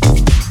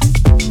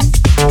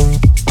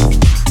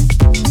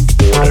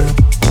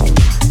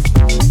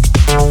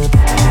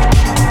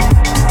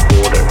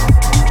 Order.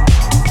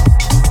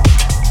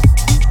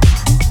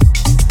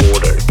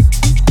 Order.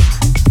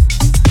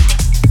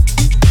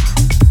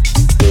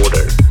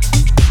 Order.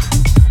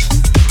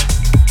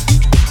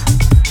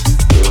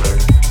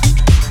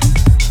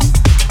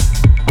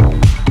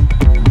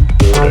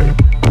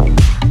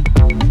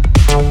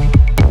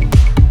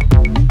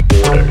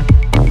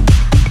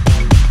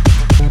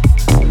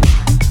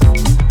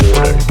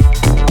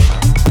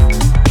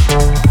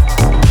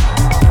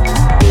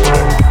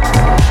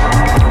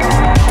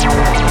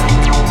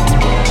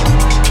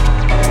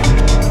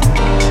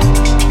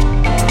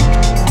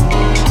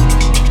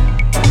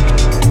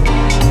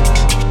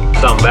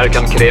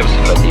 Samverkan krävs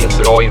för att ge ett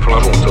bra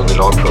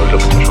informationsunderlag för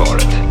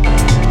luftförsvaret.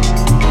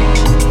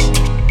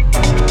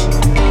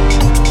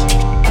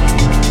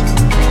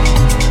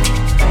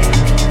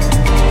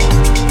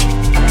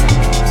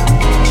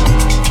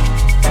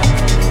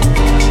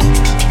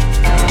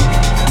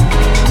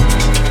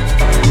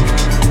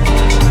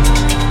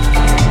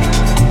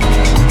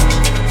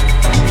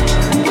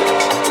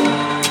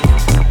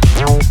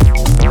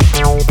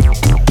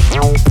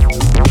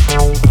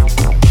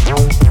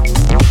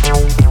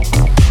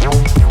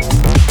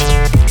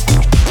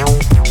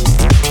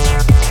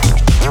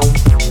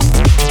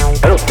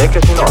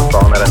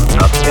 Signalspanaren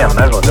att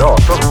MR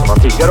 118 som man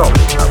tidigare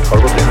avlyssnat har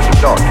gått över till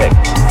klartext.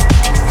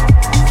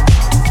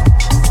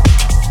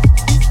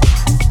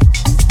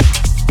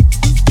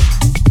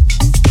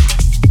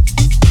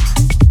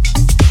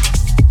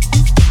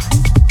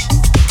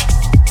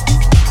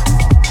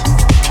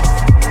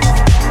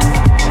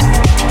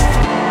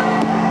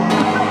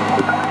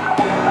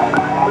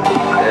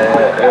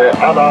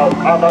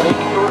 Alla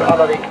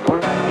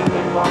Viktor.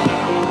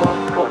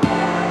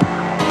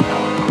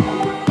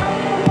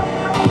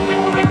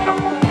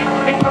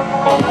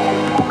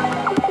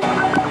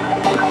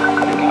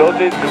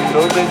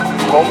 Exploded,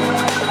 kom.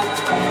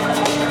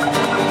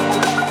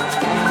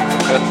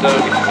 Petter,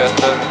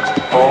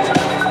 kom.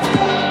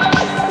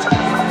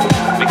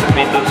 Victor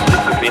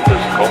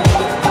Findus, kom.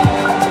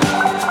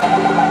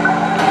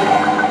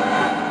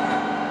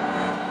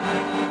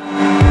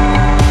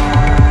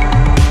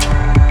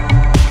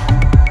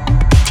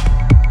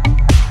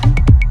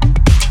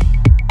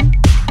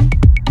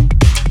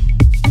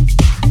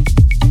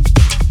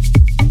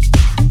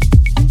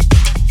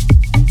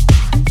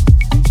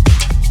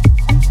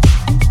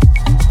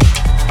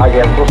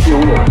 Agent och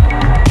spioner.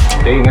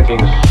 Det är ingenting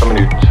som är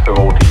nytt för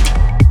vår tid.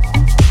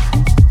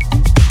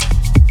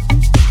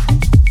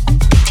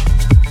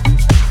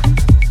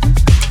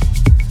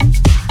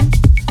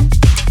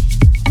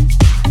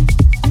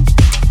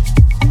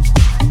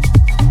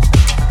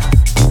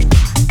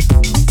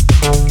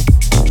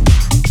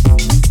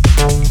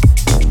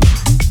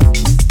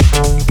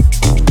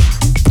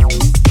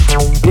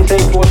 Vi ser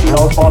två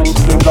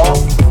signalspaningsflygplan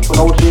på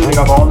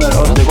nordsydliga banor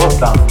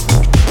Östergotland.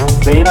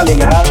 Det ena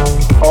ligger här,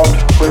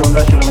 fart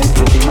 700 km/h.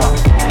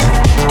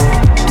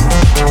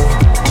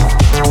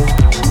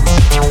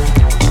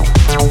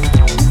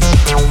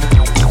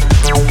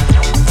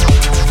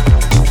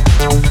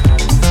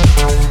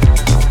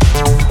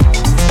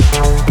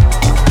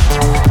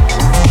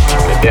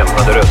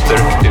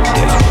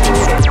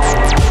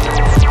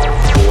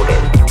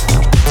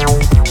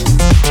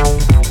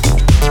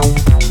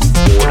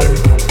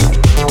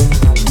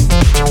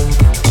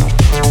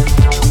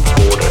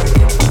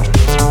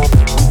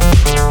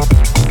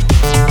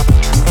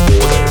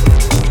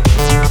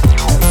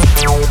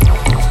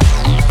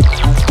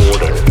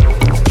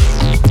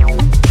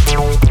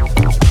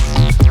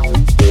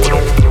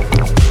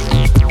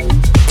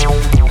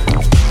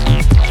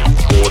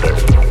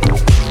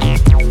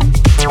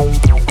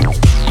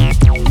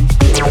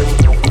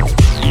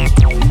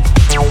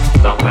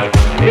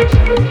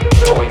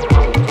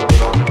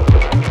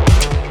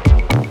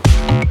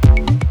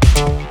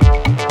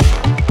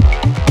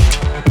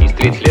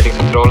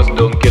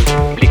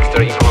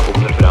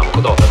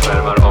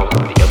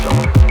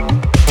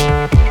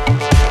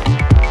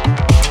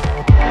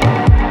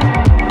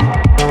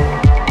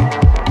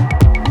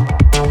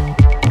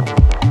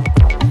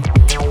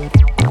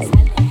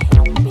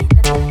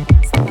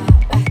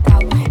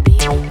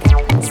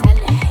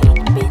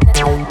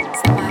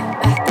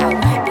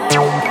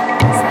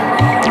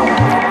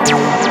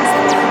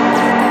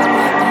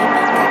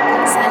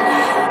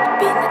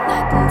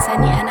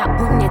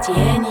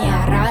 وناتي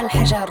هانية راه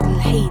الحجر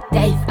الحيد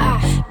ضعيف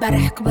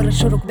برح كبر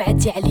شروق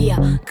بعدتي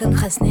عليا كان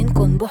خاصني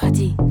نكون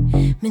بوحدي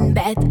من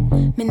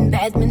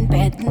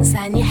بعد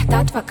نساني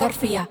حتى تفكر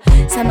فيا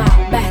سما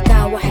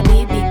بهتا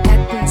وحبيبي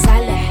كتنسى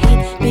الحيد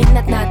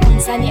بيناتنا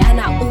تنساني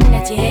انا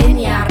وناتي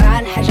هانية راه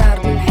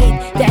الحجر الحيد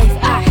ضعيف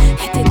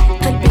حتى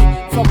قلبي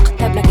فوق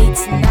الطابلة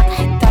كيتسناك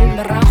حتى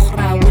المرة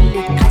اخرى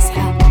وليت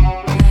قاسحة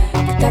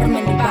كتر من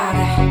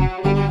البارح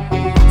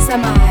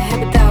سما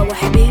هبدا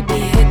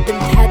وحبيبي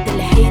هدمت هاد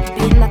الحيد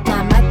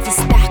بيناتنا ما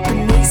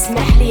تستحقني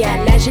اسمح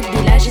ليا لا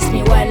جدي لا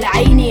جسمي ولا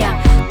عيني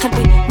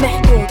قلبي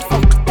محدود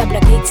فوق الطابلة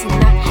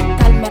كيتسنى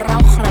حتى المرة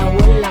اخرى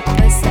ولا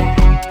قاسح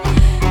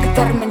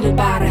كتر من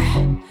البارح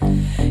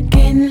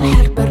كاين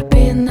الحرب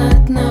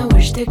بيناتنا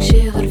واش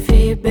داكشي غير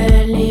في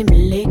بالي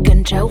ملي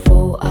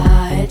كنشوفو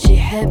هادشي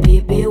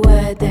حبيبي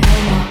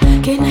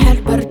ودعنا كاين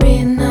حرب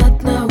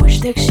بيناتنا واش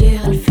داكشي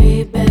غير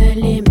في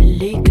بالي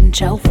ملي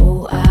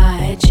كنشوفو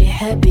هادشي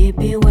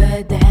حبيبي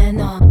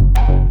ودعنا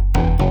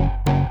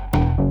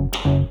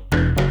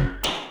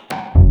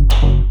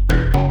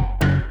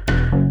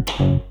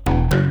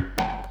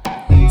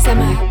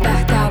سما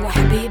بهتا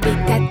وحبيبي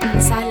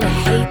كتنسى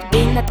الحيد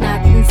بيناتنا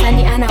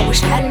تنساني انا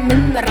وشحال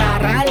من مرة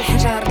راه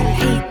الحجر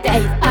الحيد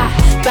ضعيف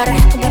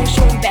برح قدر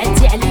شو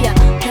بعدتي عليا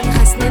كان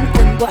خاصني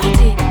نكون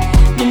بوحدي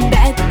من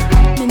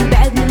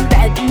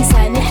بعد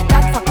نساني حتى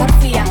تفكر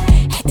فيا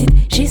حطيت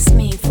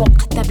جسمي فوق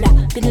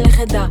الطابلة بين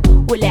الغدا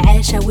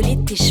والعشاء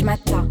وليت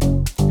شمتة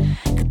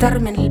كتر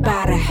من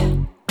البارح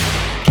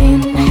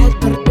كاين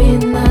حد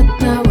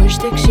بيناتنا واش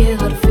داكشي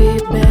غير في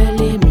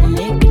بالي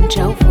ملي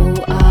كنشوفو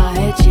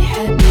هادشي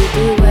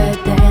حبيبي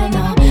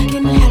ودعنا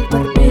كاين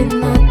الحل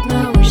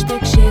بيناتنا واش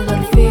داكشي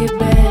غير في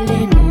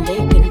بالي ملي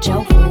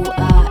كنشوفو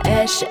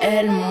اش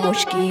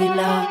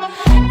المشكلة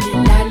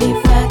ليلة اللي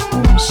فات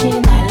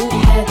مشينا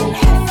لهاد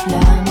الحفلة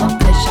ما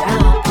بقاش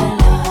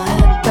عاقلة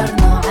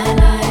هدرنا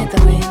على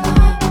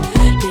هدوينا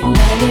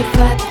ليلة اللي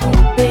فات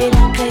حبي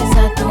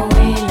القصة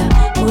طويلة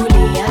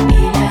قولي يا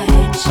إله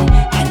هادشي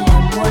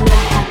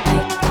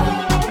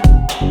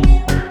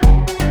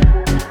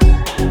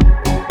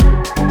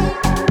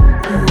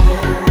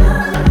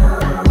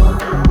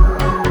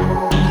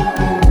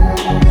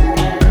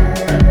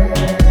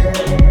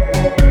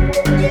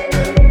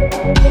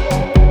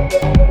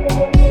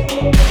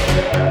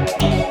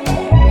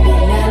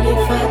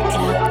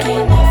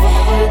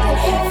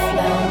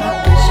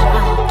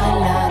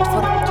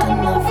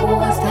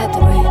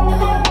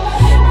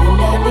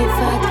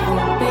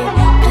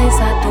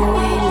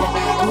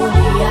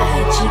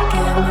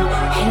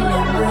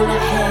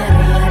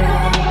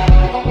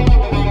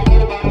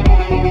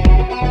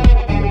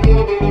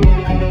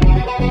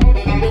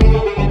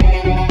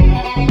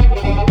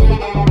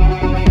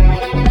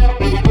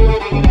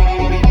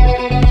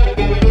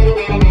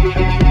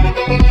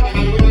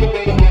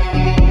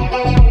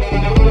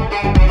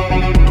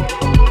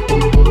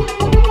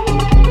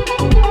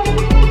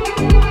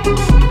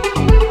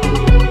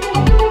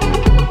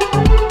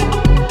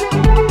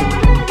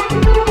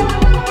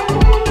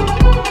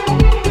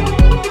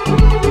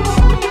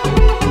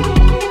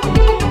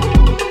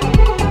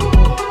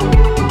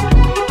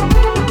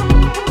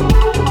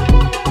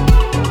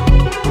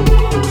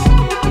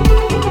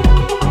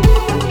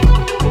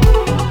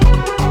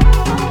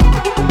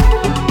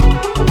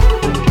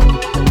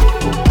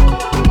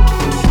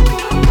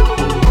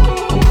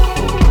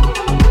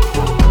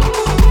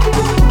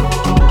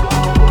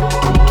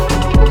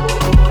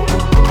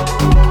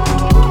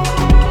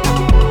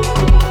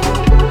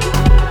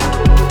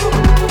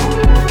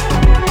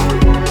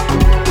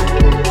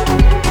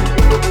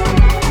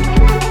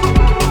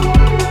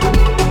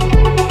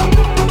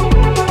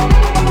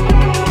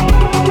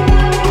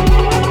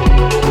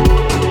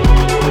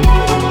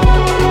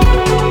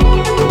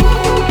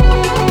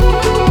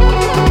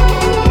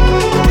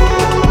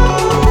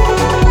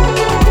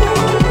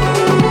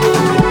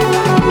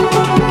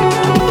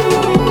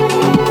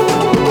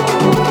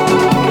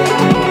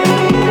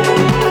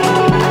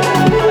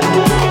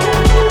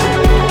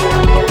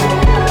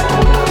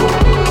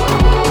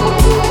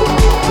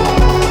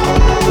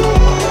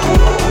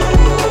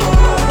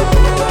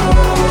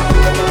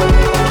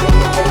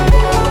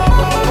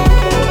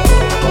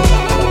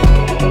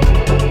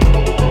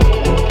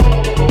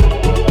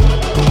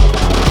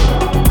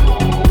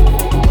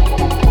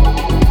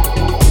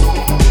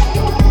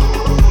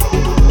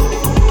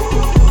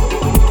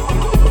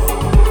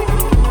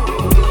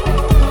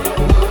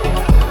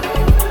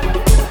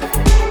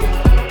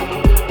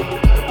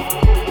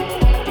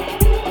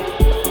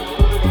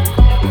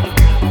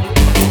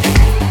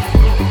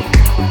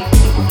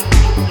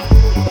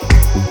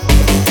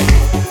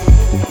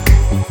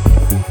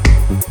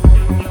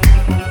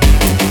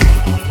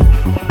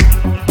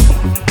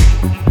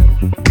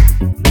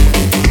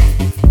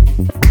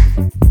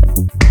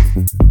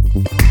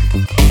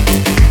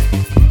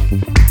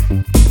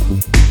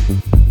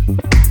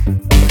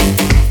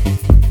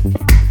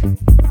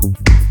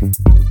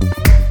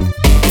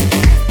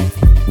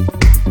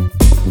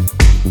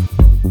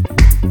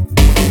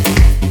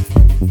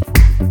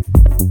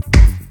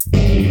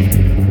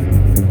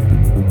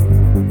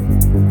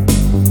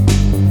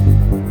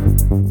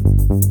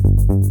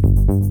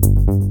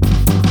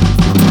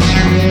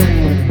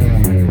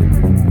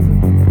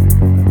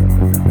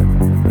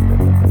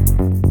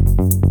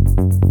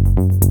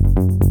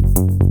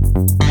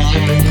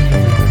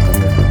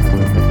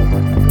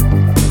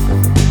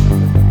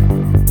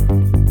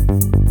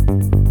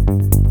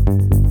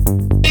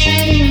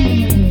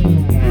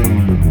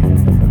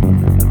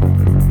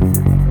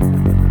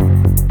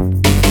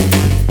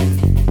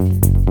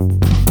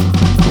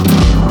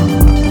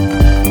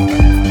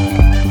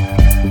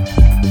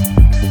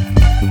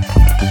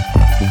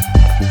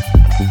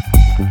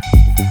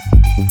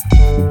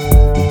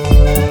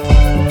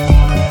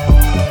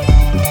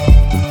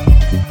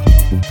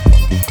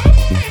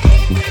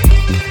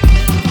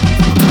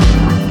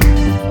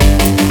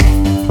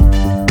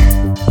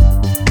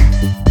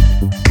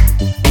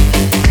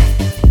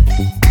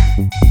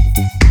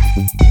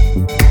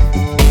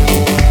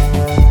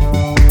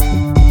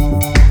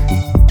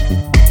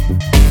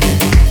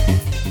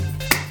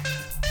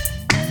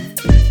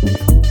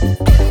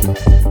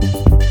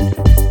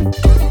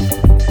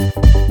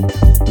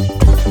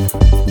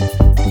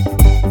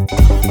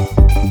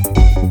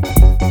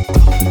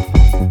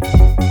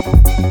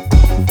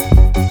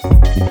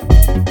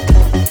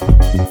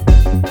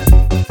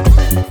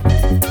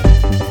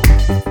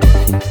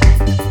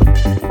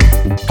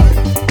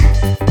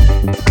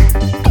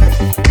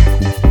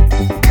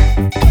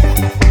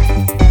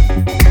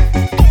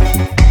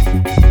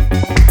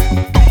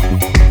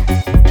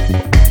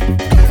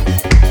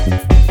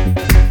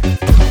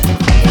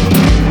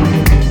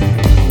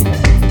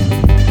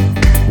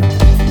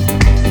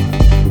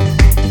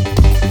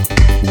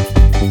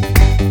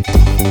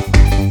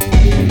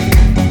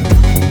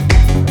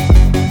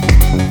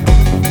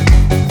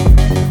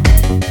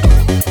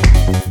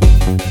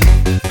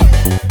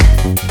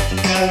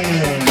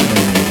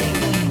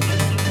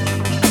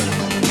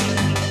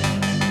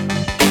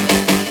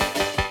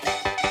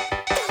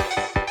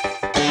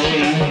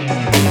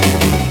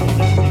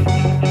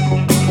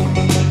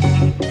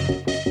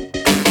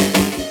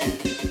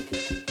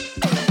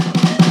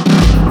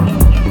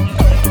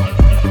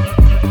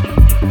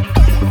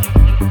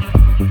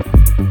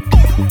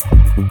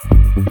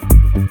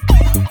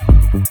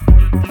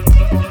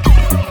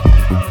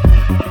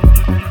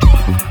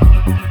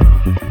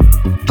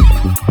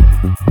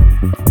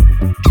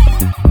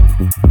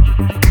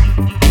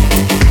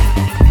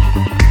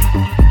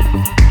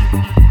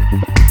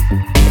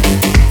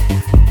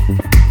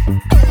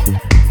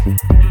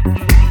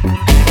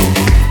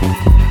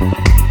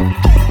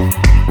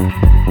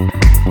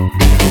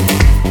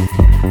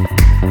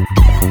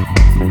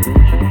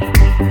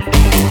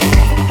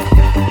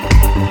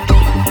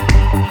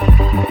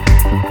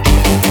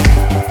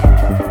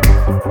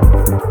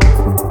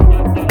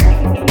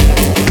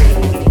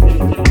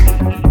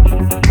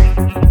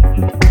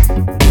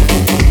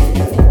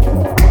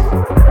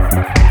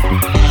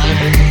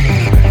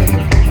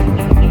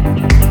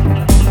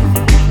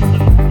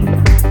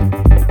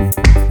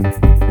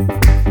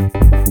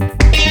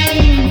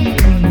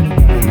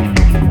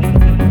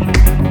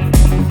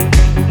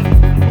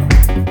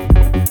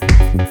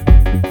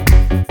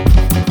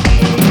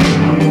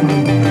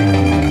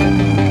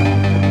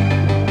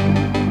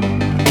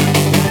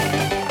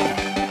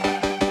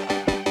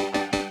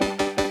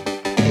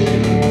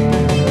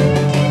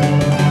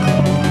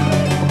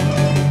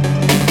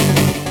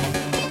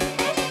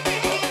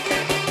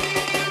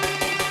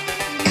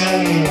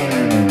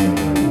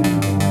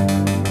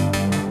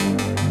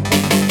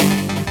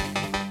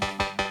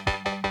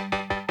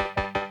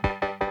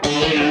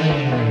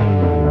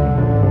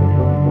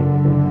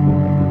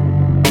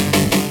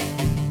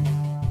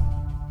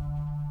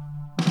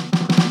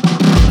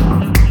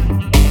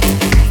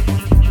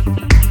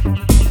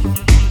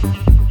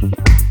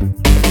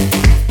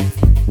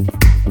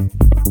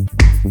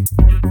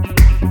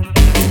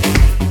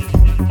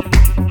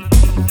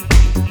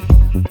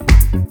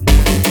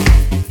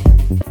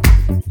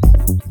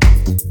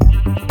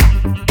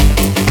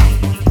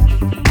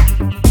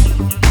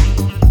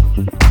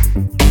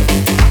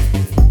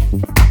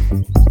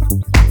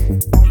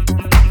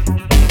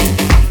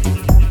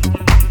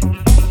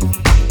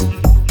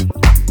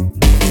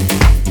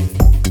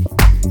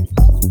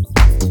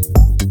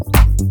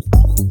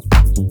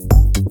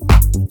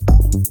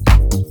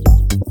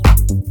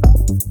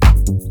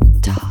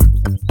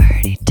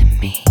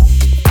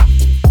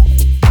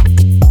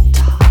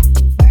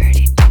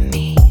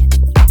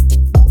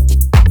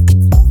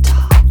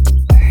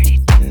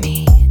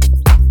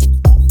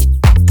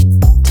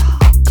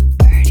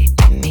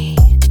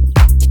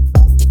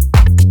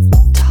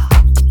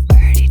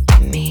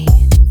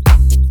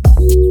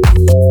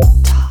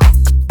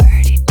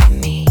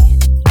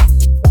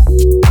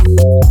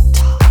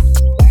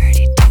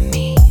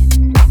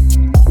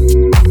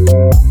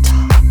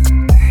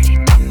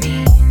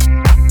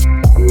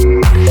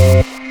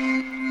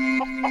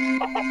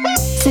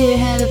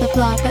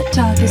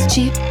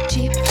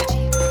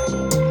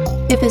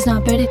If it's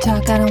not pretty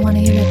talk, I don't wanna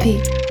hear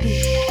repeat.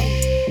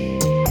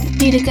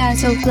 Need a guy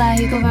so fly,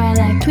 he go viral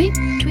like tweet,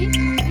 tweet.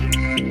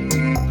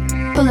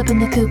 Pull up in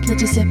the coupe,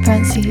 let you sit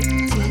front seat.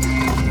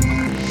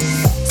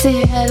 Say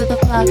you're head of the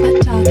block,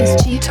 but talk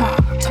is cheap. Talk,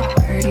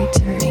 dirty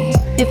to me.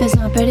 If it's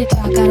not pretty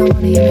talk, I don't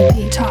wanna hear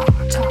repeat. Talk,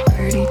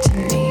 dirty to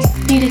me.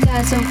 Need a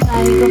guy so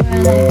fly, he go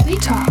viral like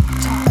tweet. Talk,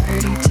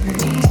 dirty to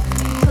me.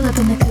 Pull up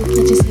in the coupe,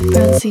 let you sit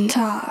front seat.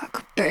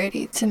 Talk,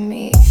 dirty to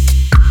me.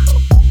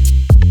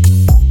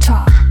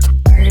 Talk,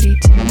 dirty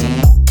to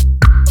me.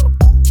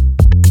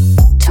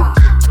 Talk,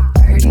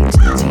 dirty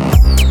to me.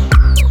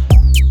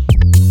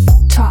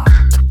 Talk,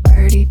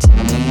 dirty to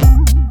me.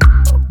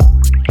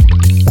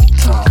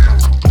 Talk,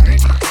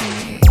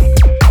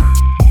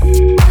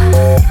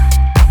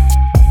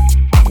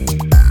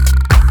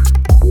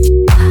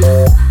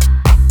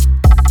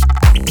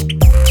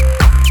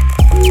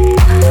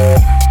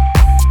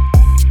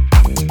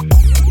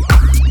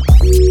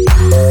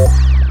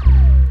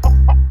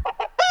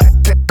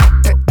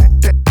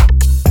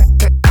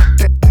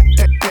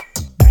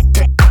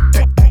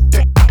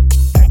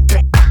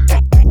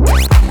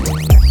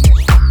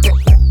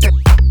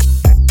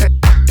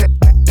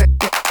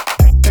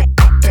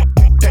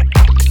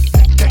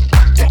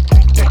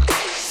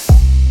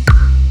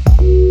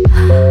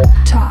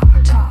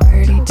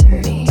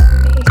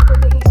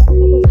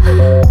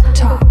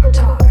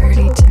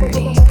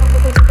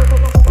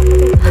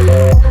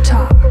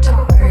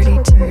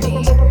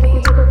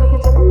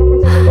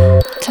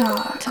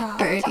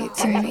 dirty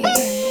to me.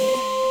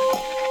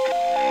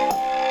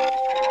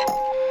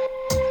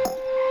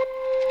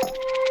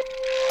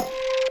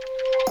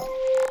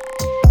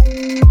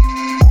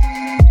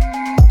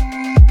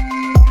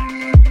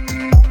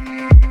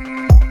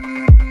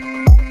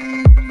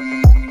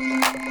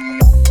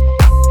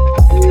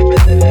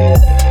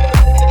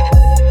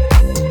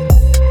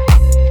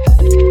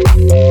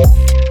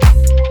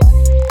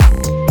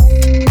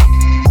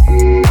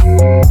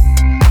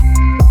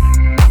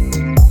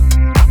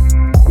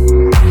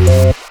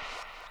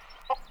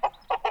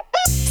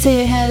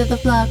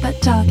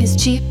 But talk is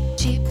cheap,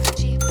 cheap,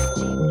 cheap.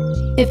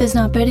 If it's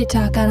not pretty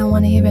talk, I don't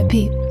wanna hear it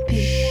peep,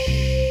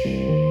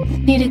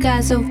 peep. Need a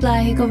guy so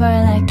fly, he go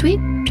viral like tweet,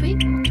 tweet,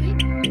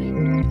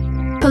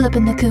 tweet. Pull up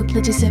in the coupe,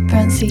 let you sit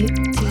front seat.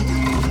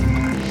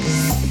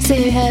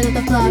 Say you're head of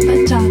the block,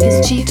 but talk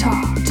is cheap.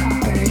 Talk,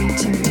 dirty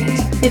to me.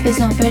 If it's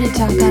not pretty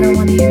talk, I don't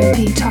wanna hear it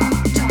peep.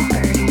 Talk,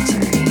 dirty to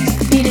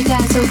me. Need a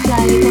guy so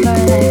fly, he go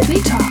viral like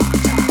tweet. Talk,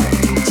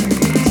 dirty to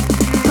me.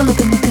 Pull up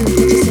in the coupe,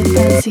 let you sit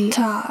front seat.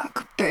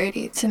 Talk,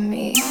 dirty to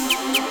me.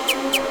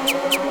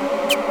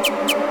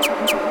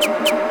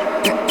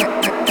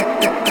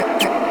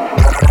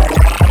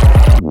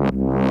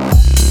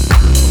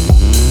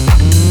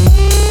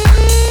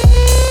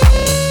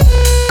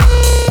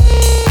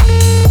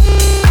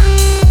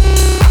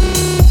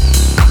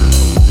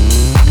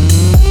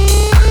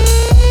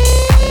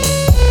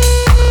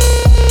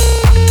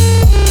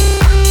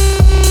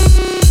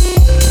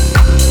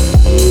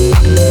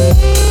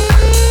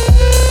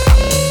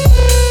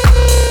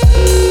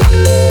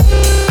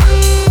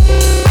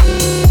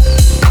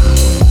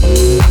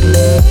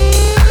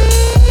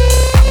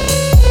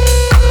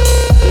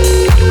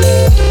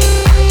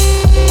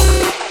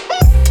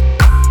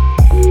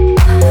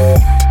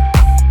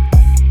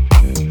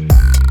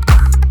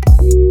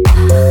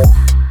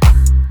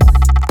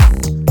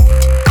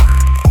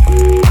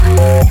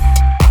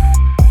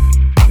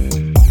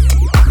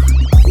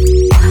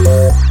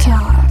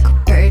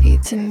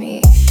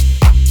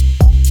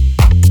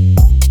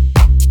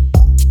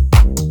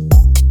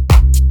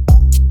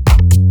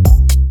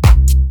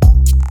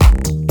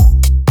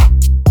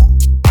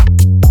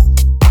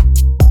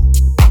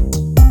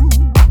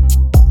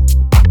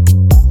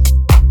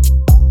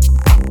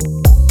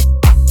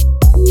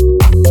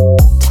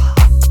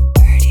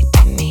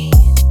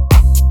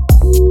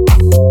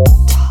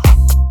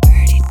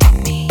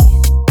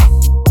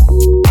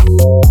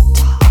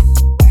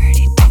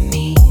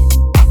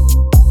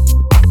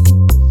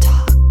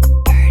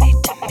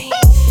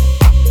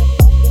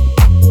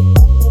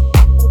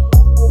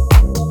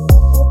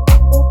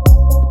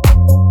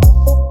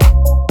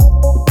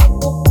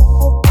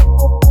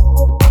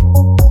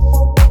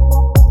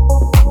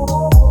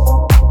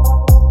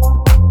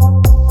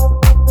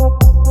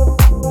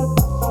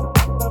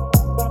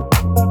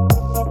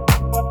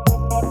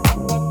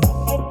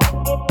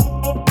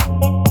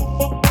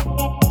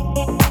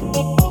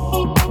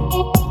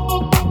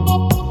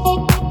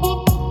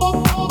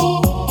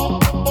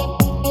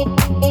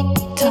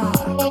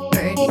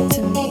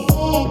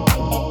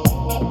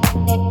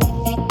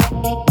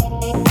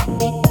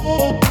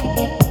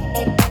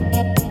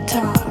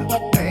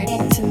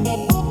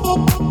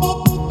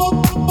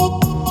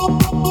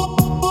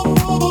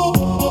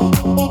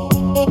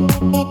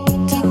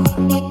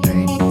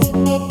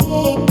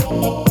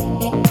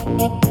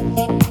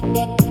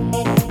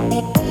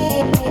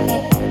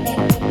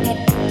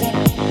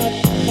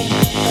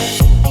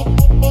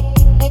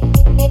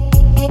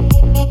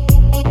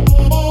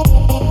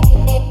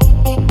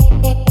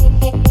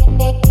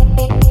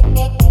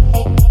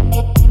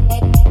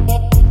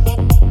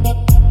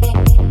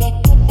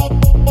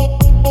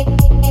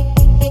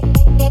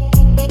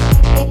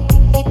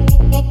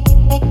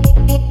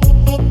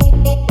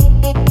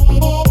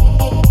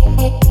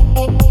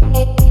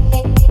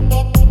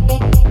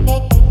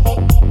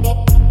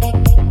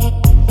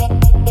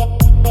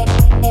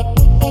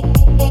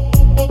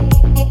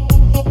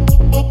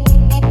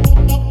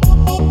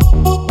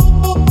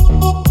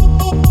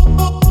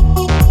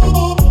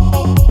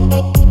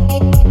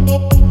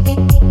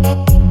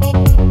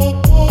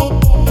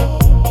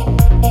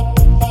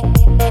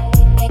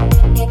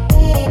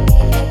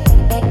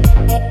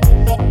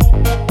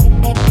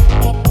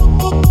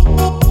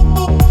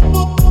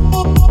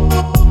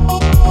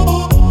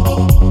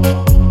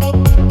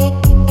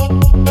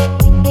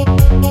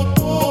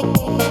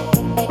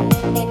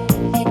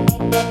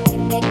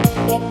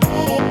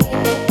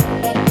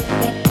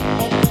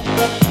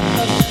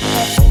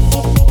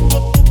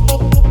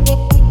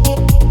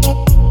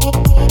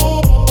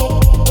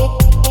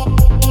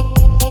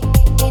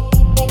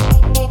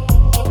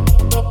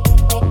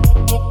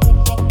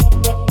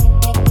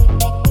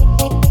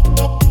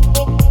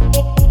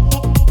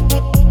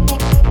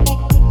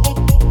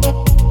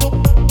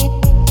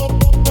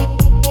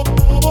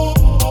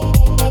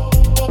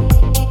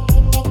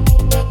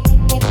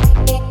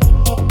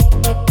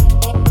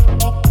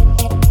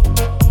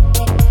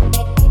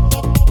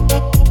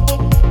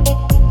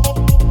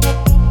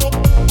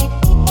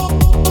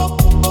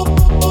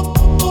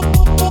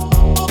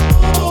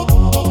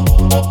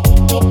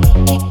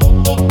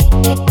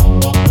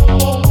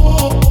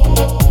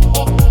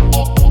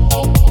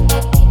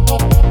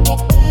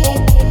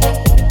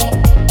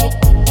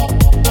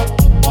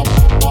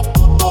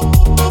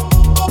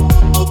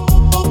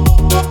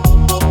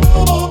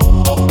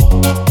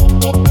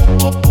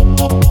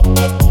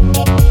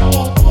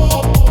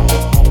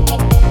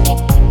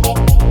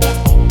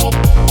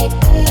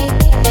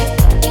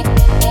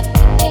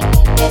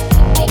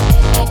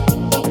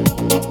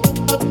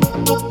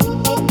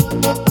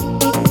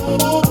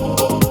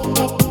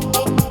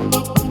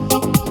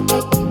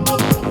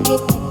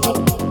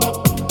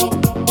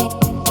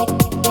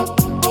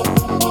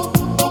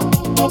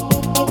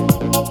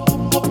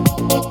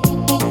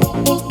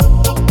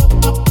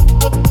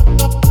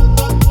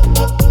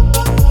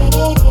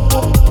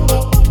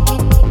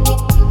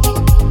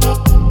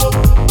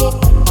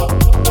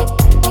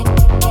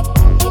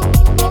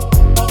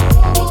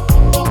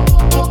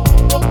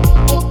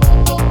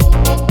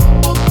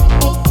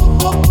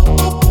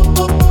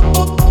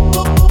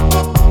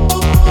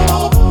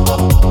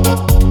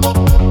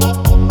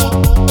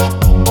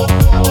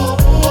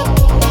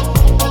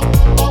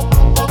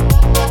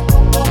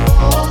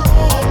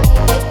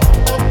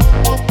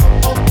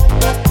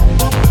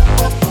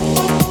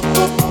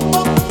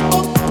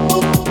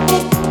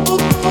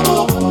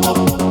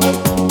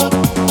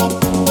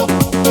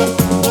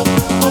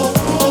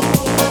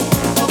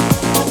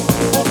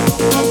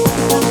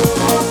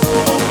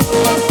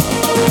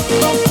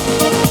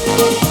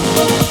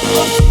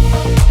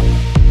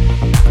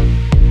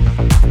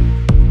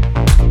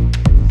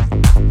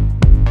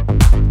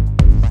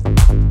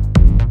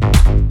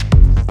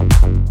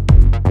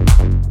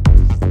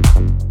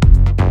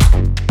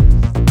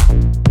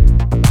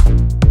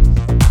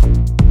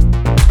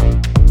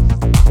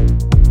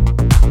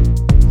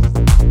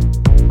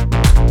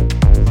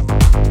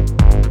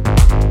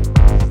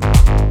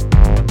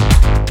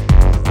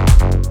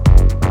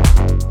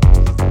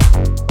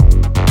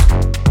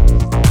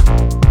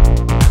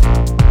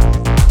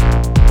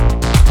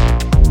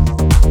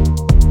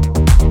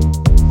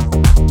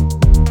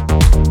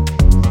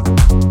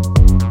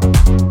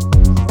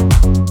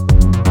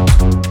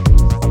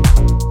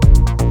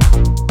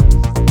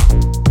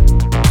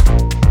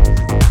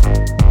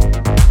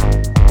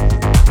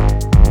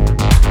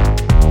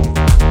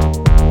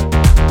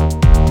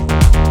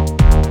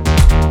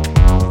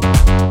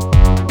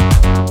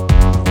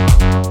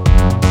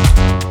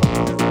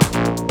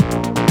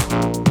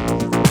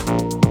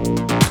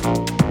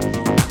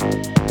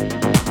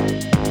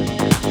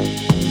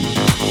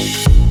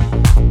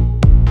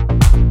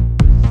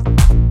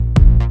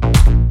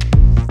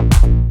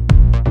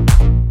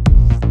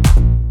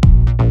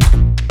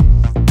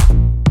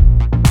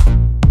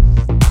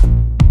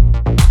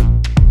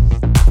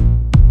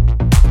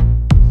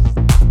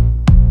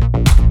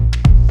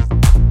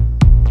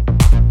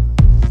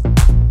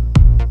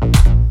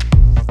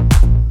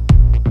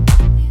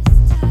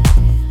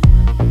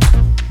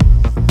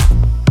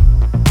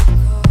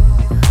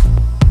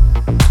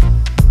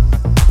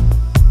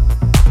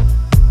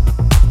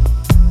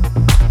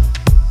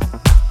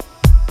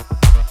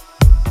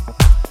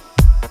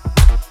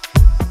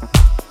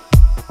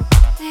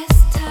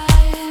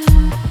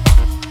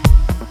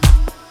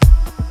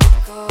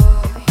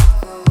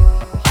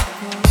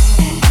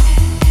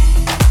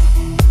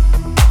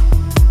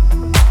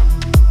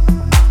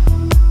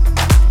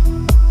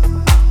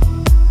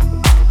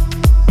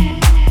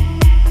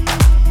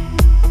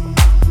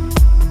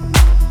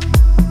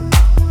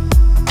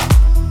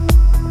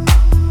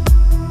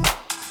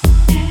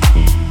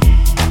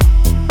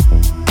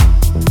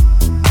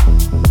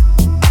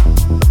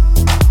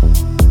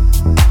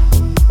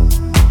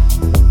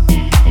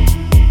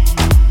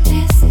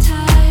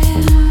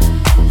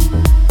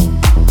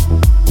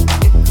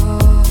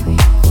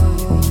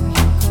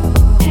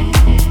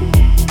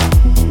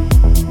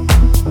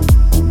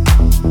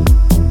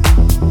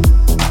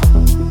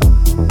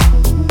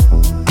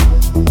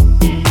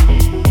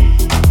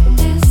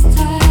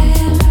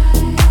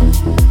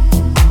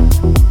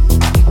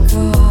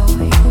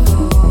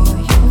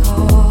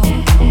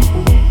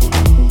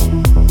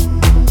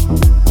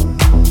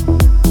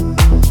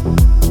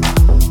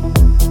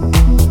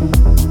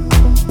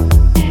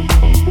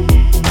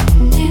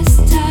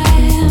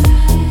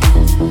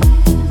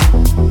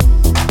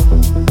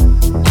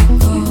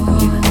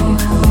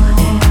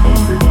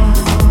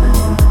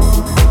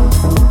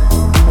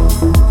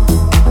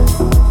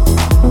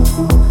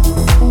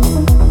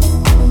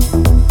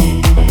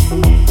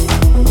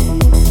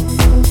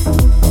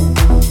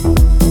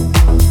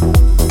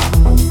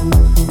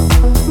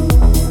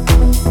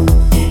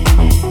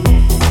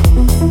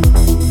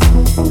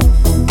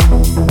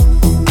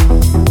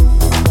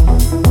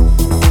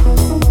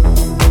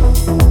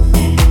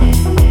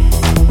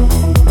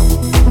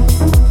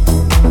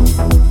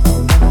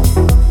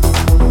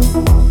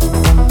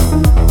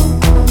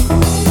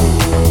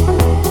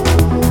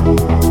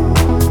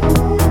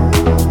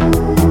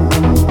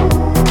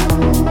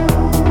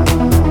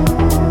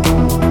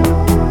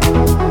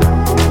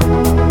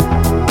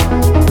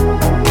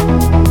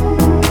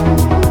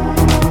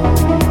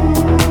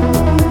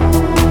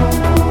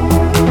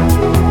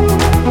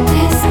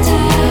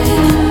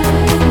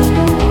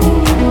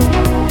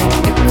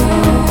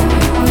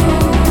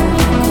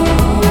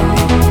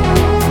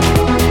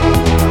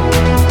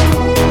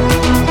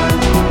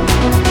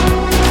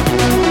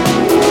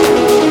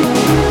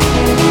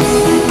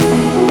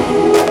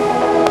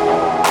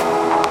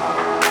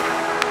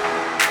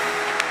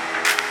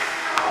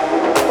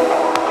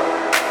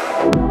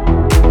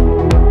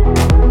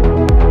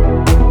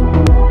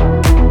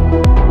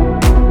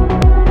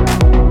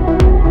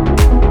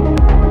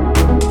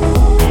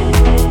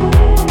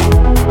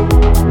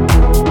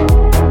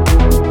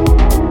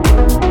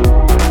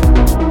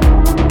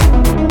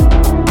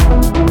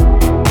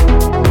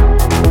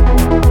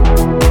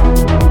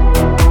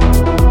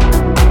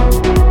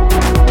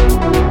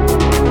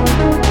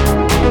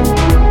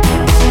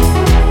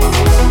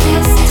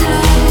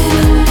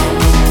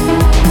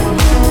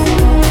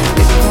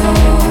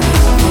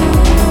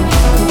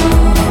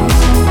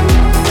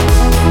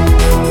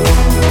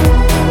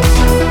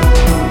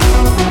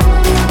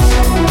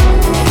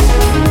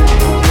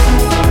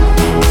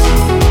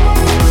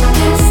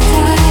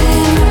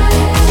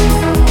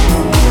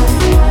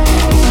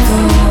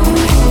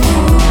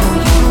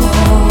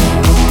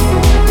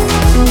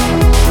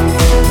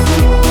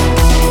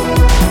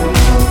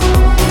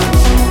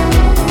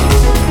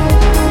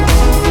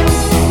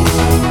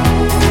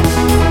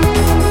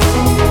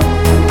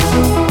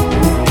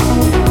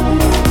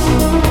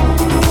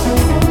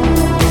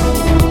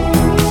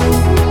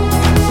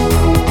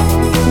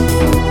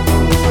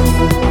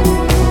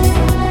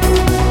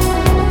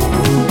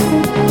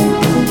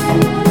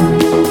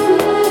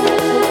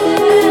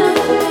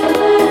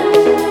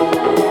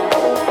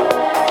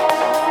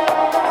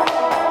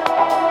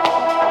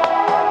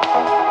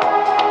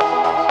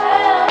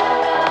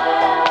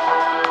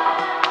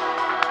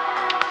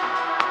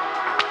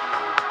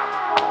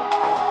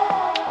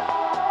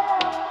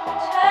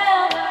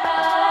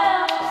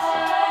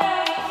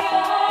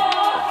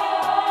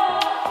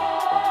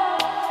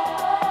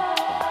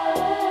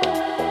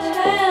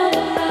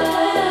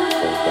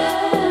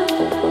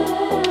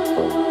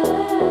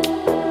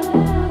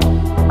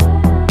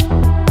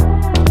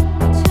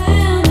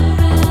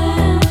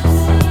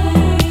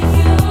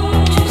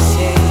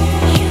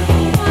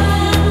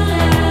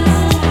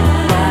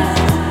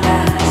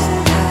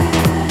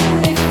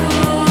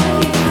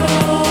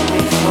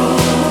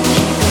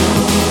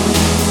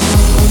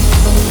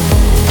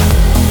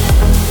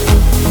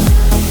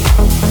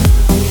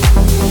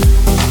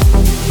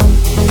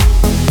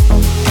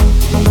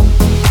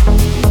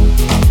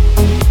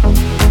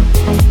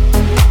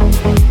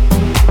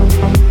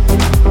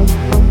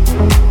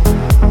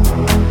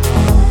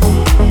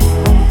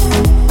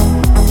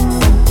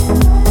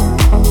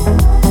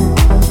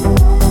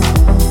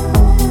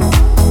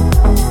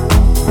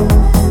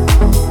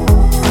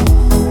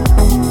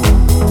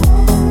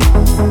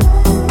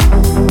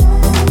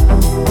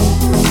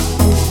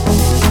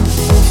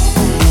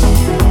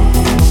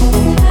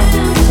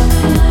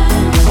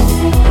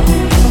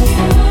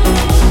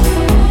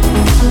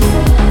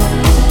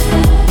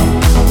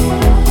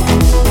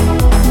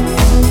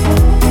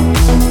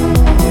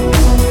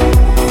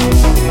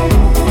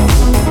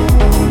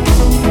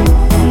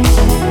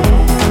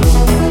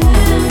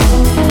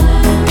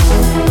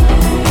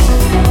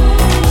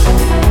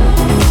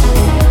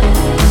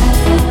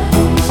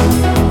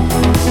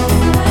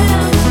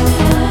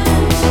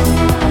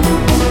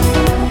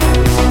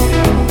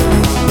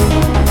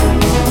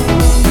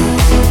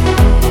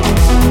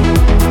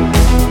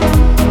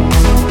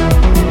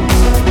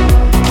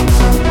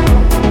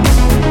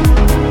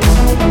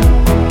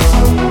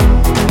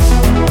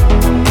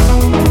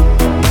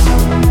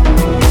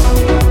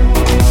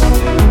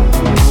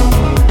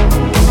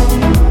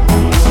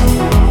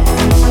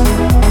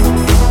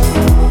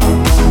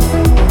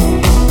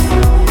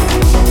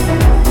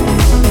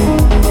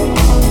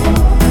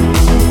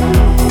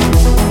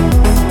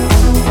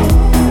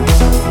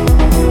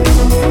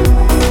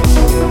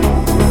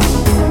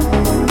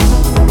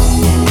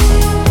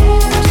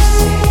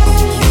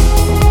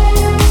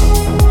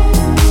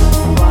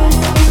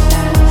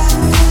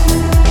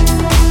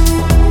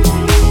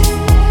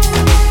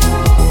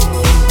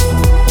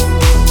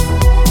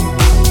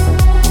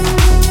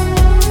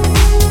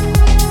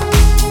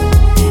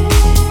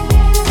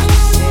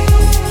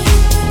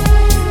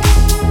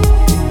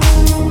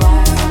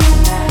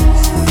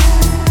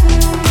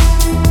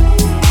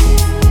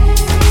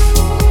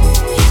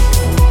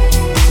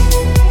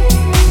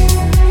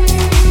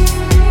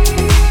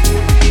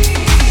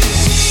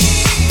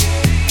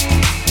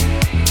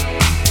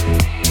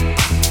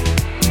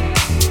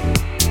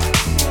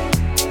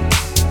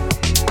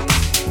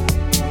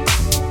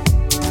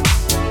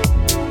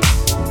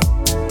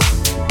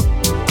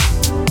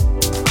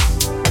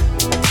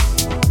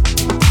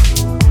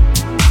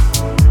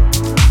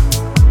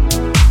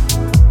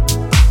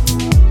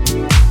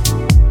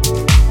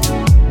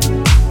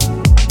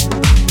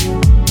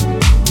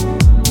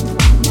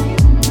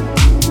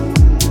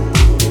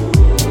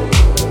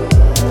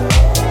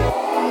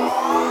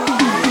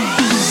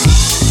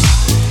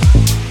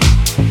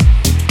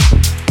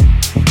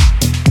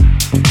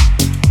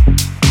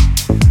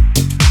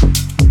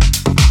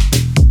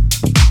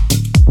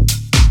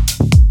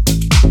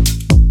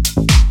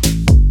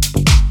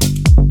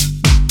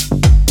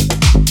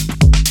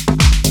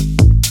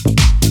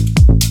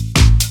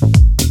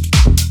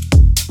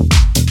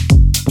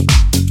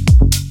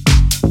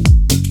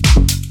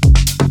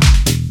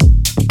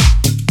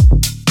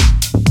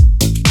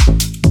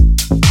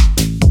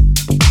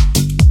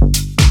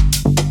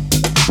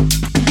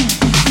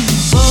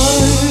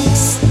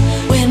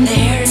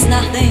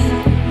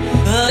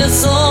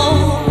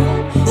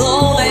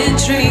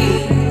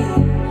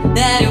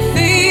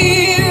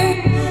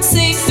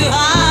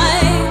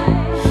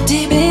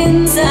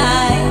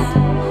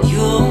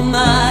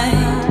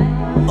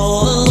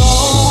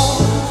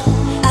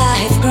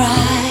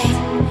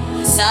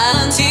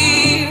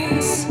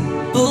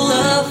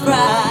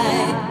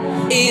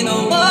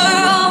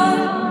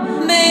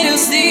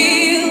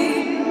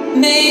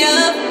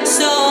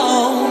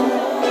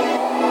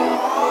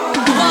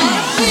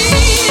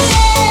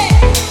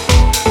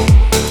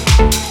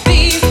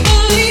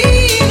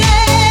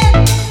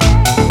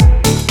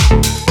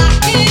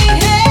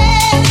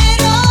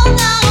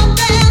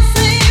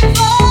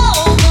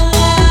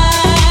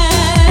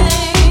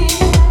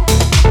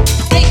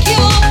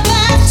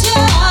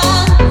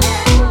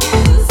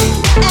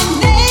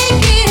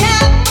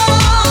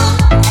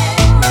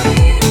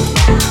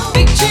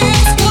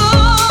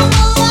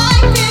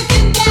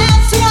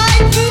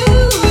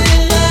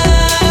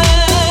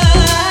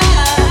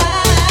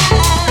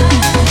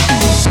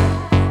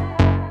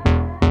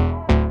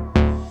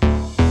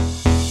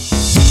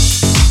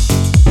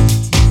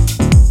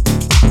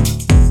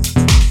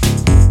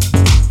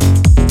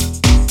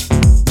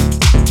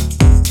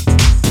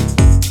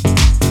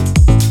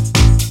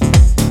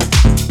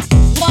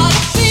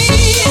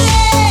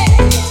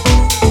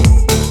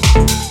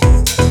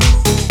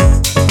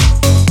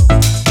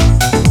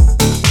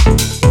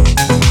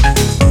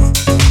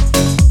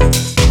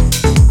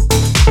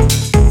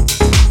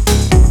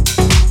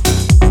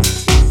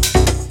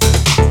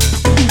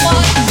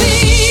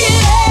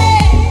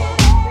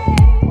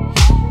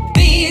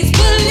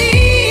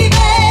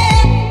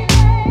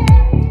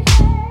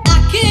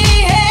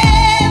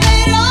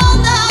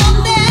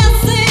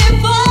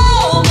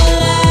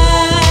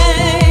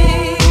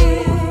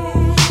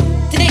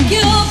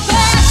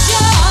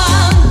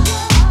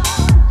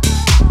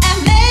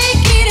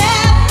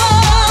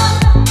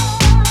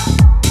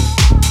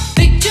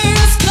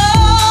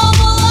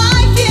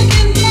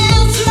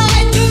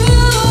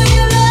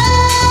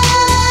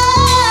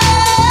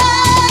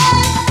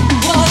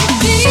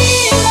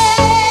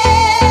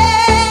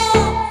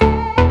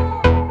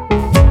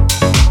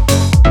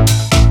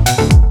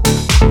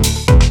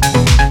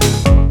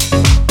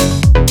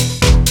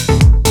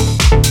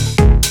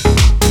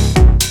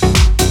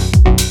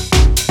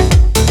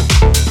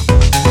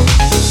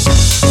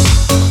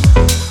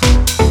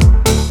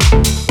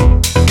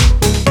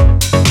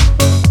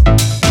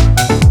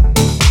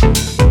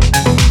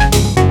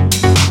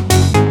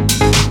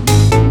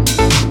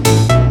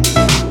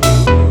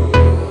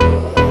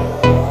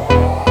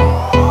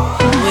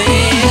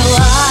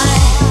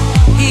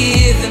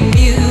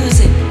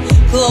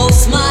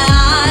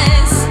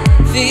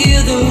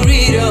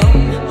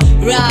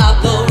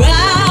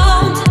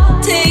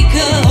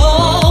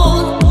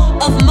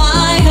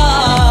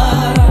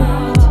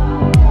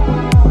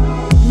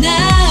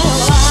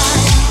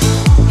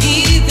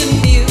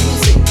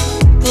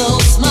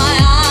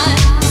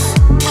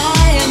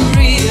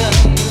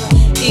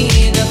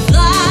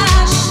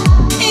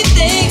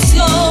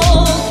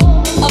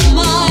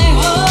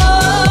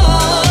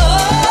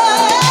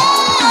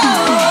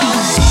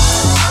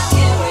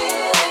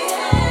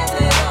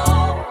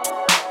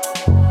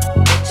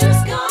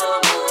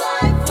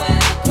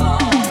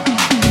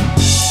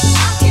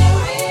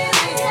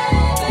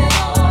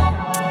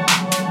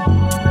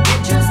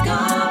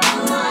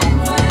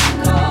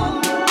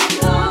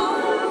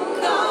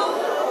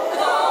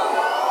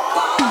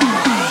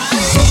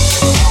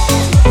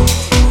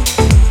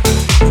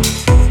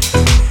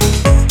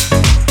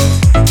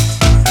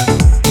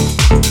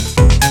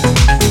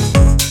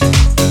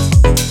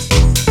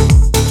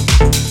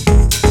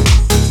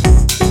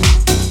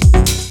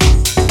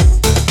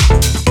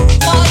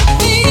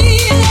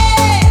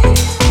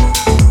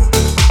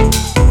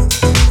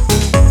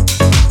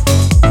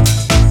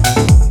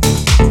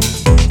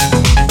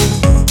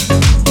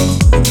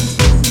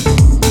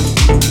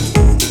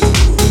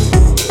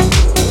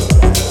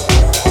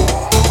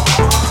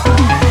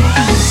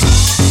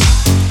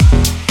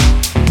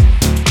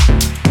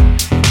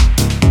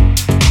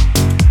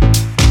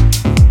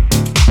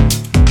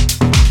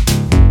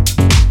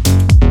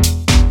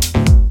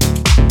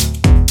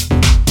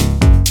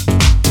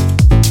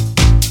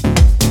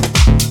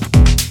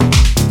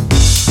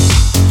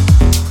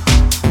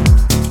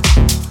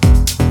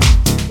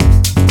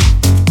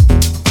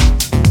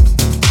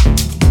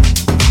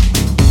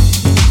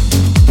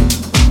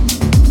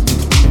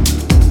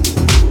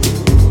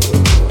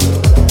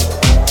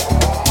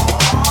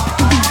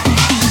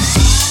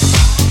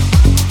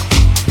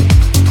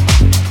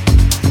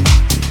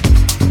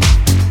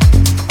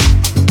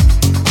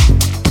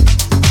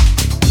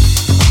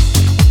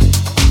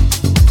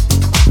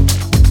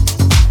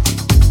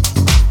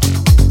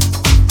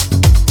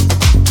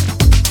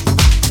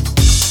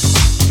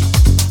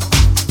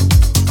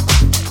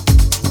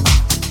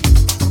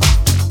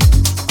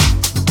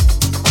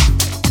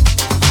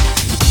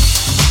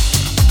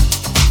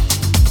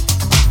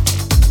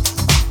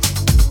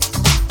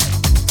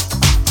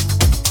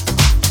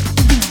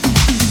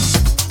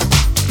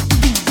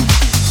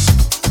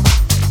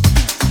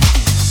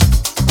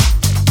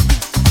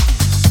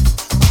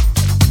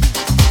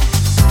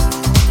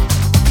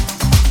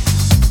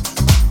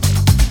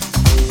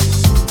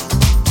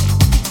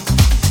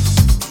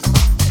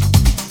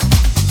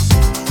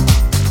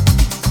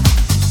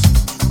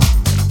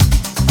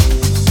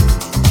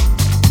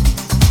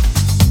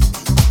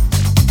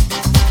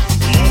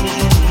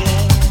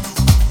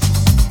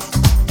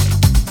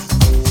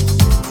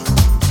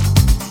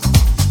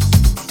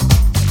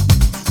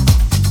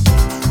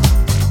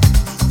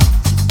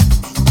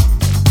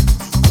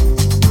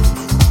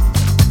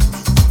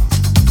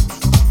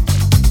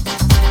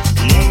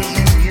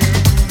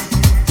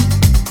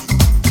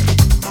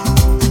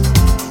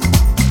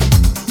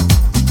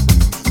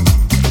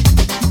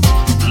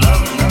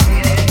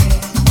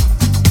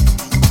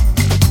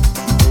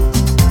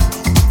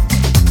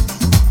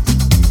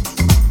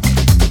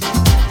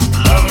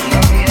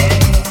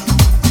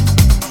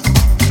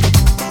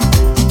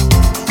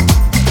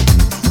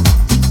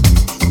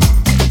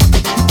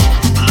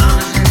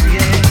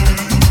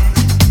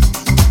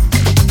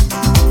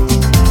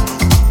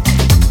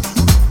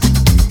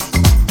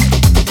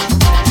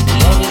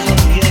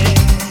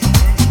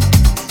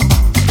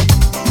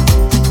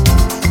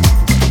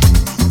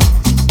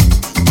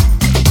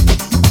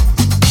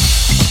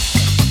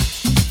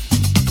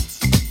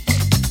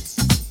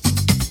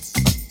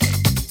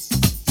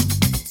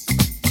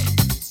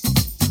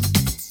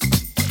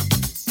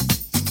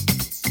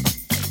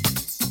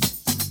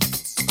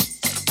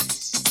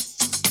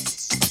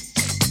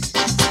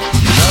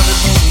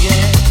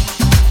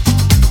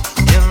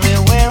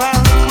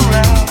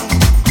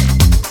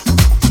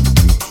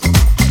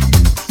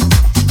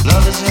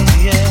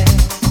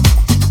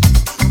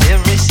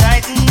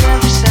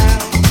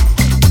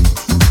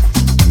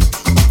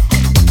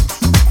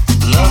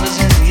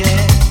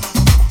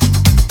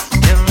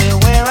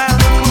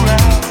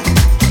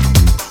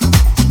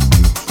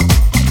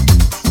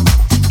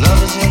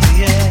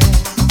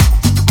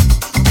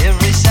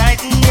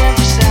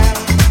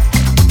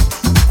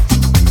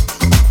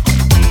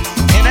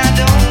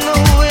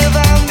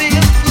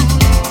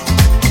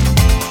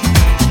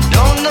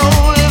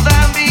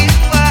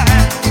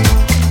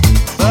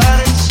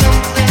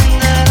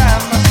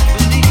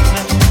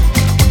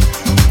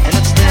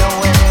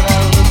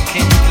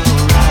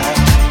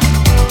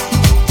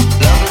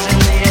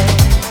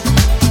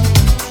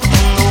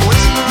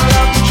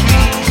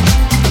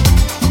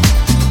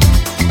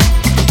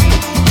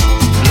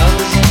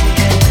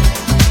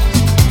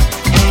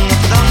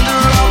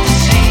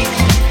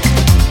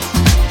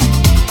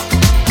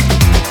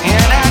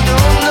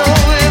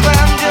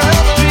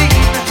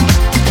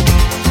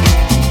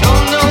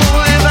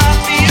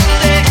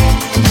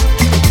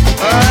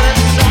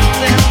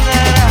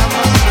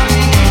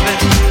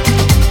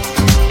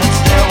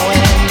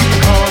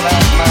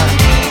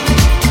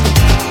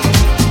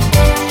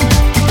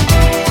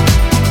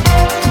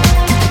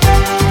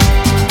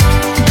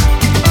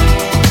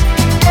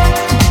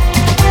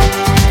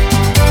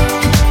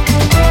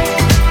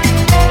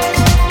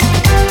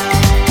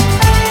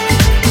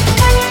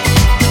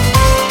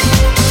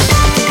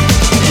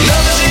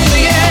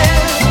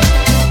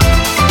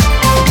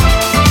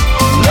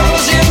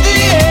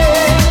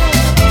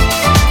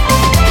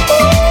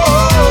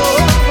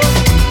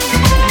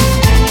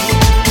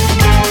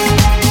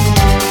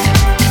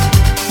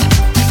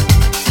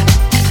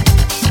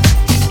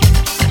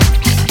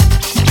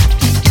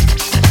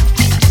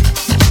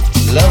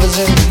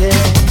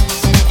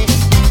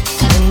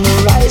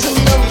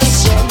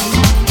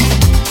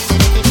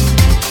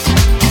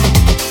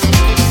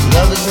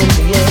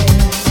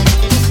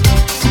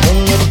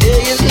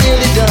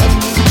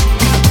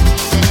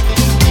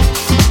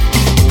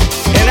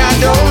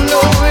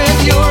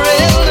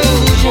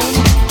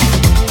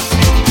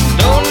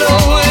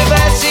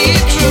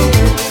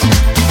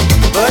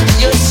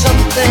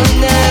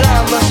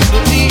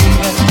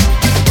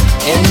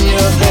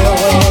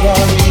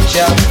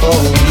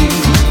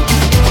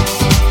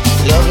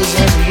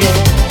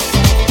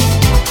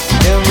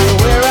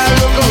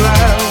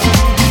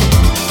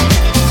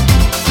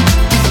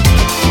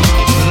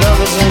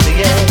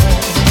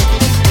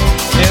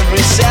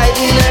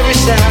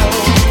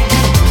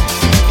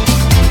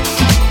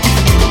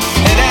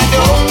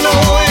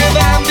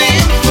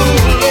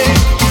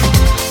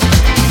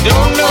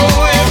 Don't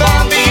know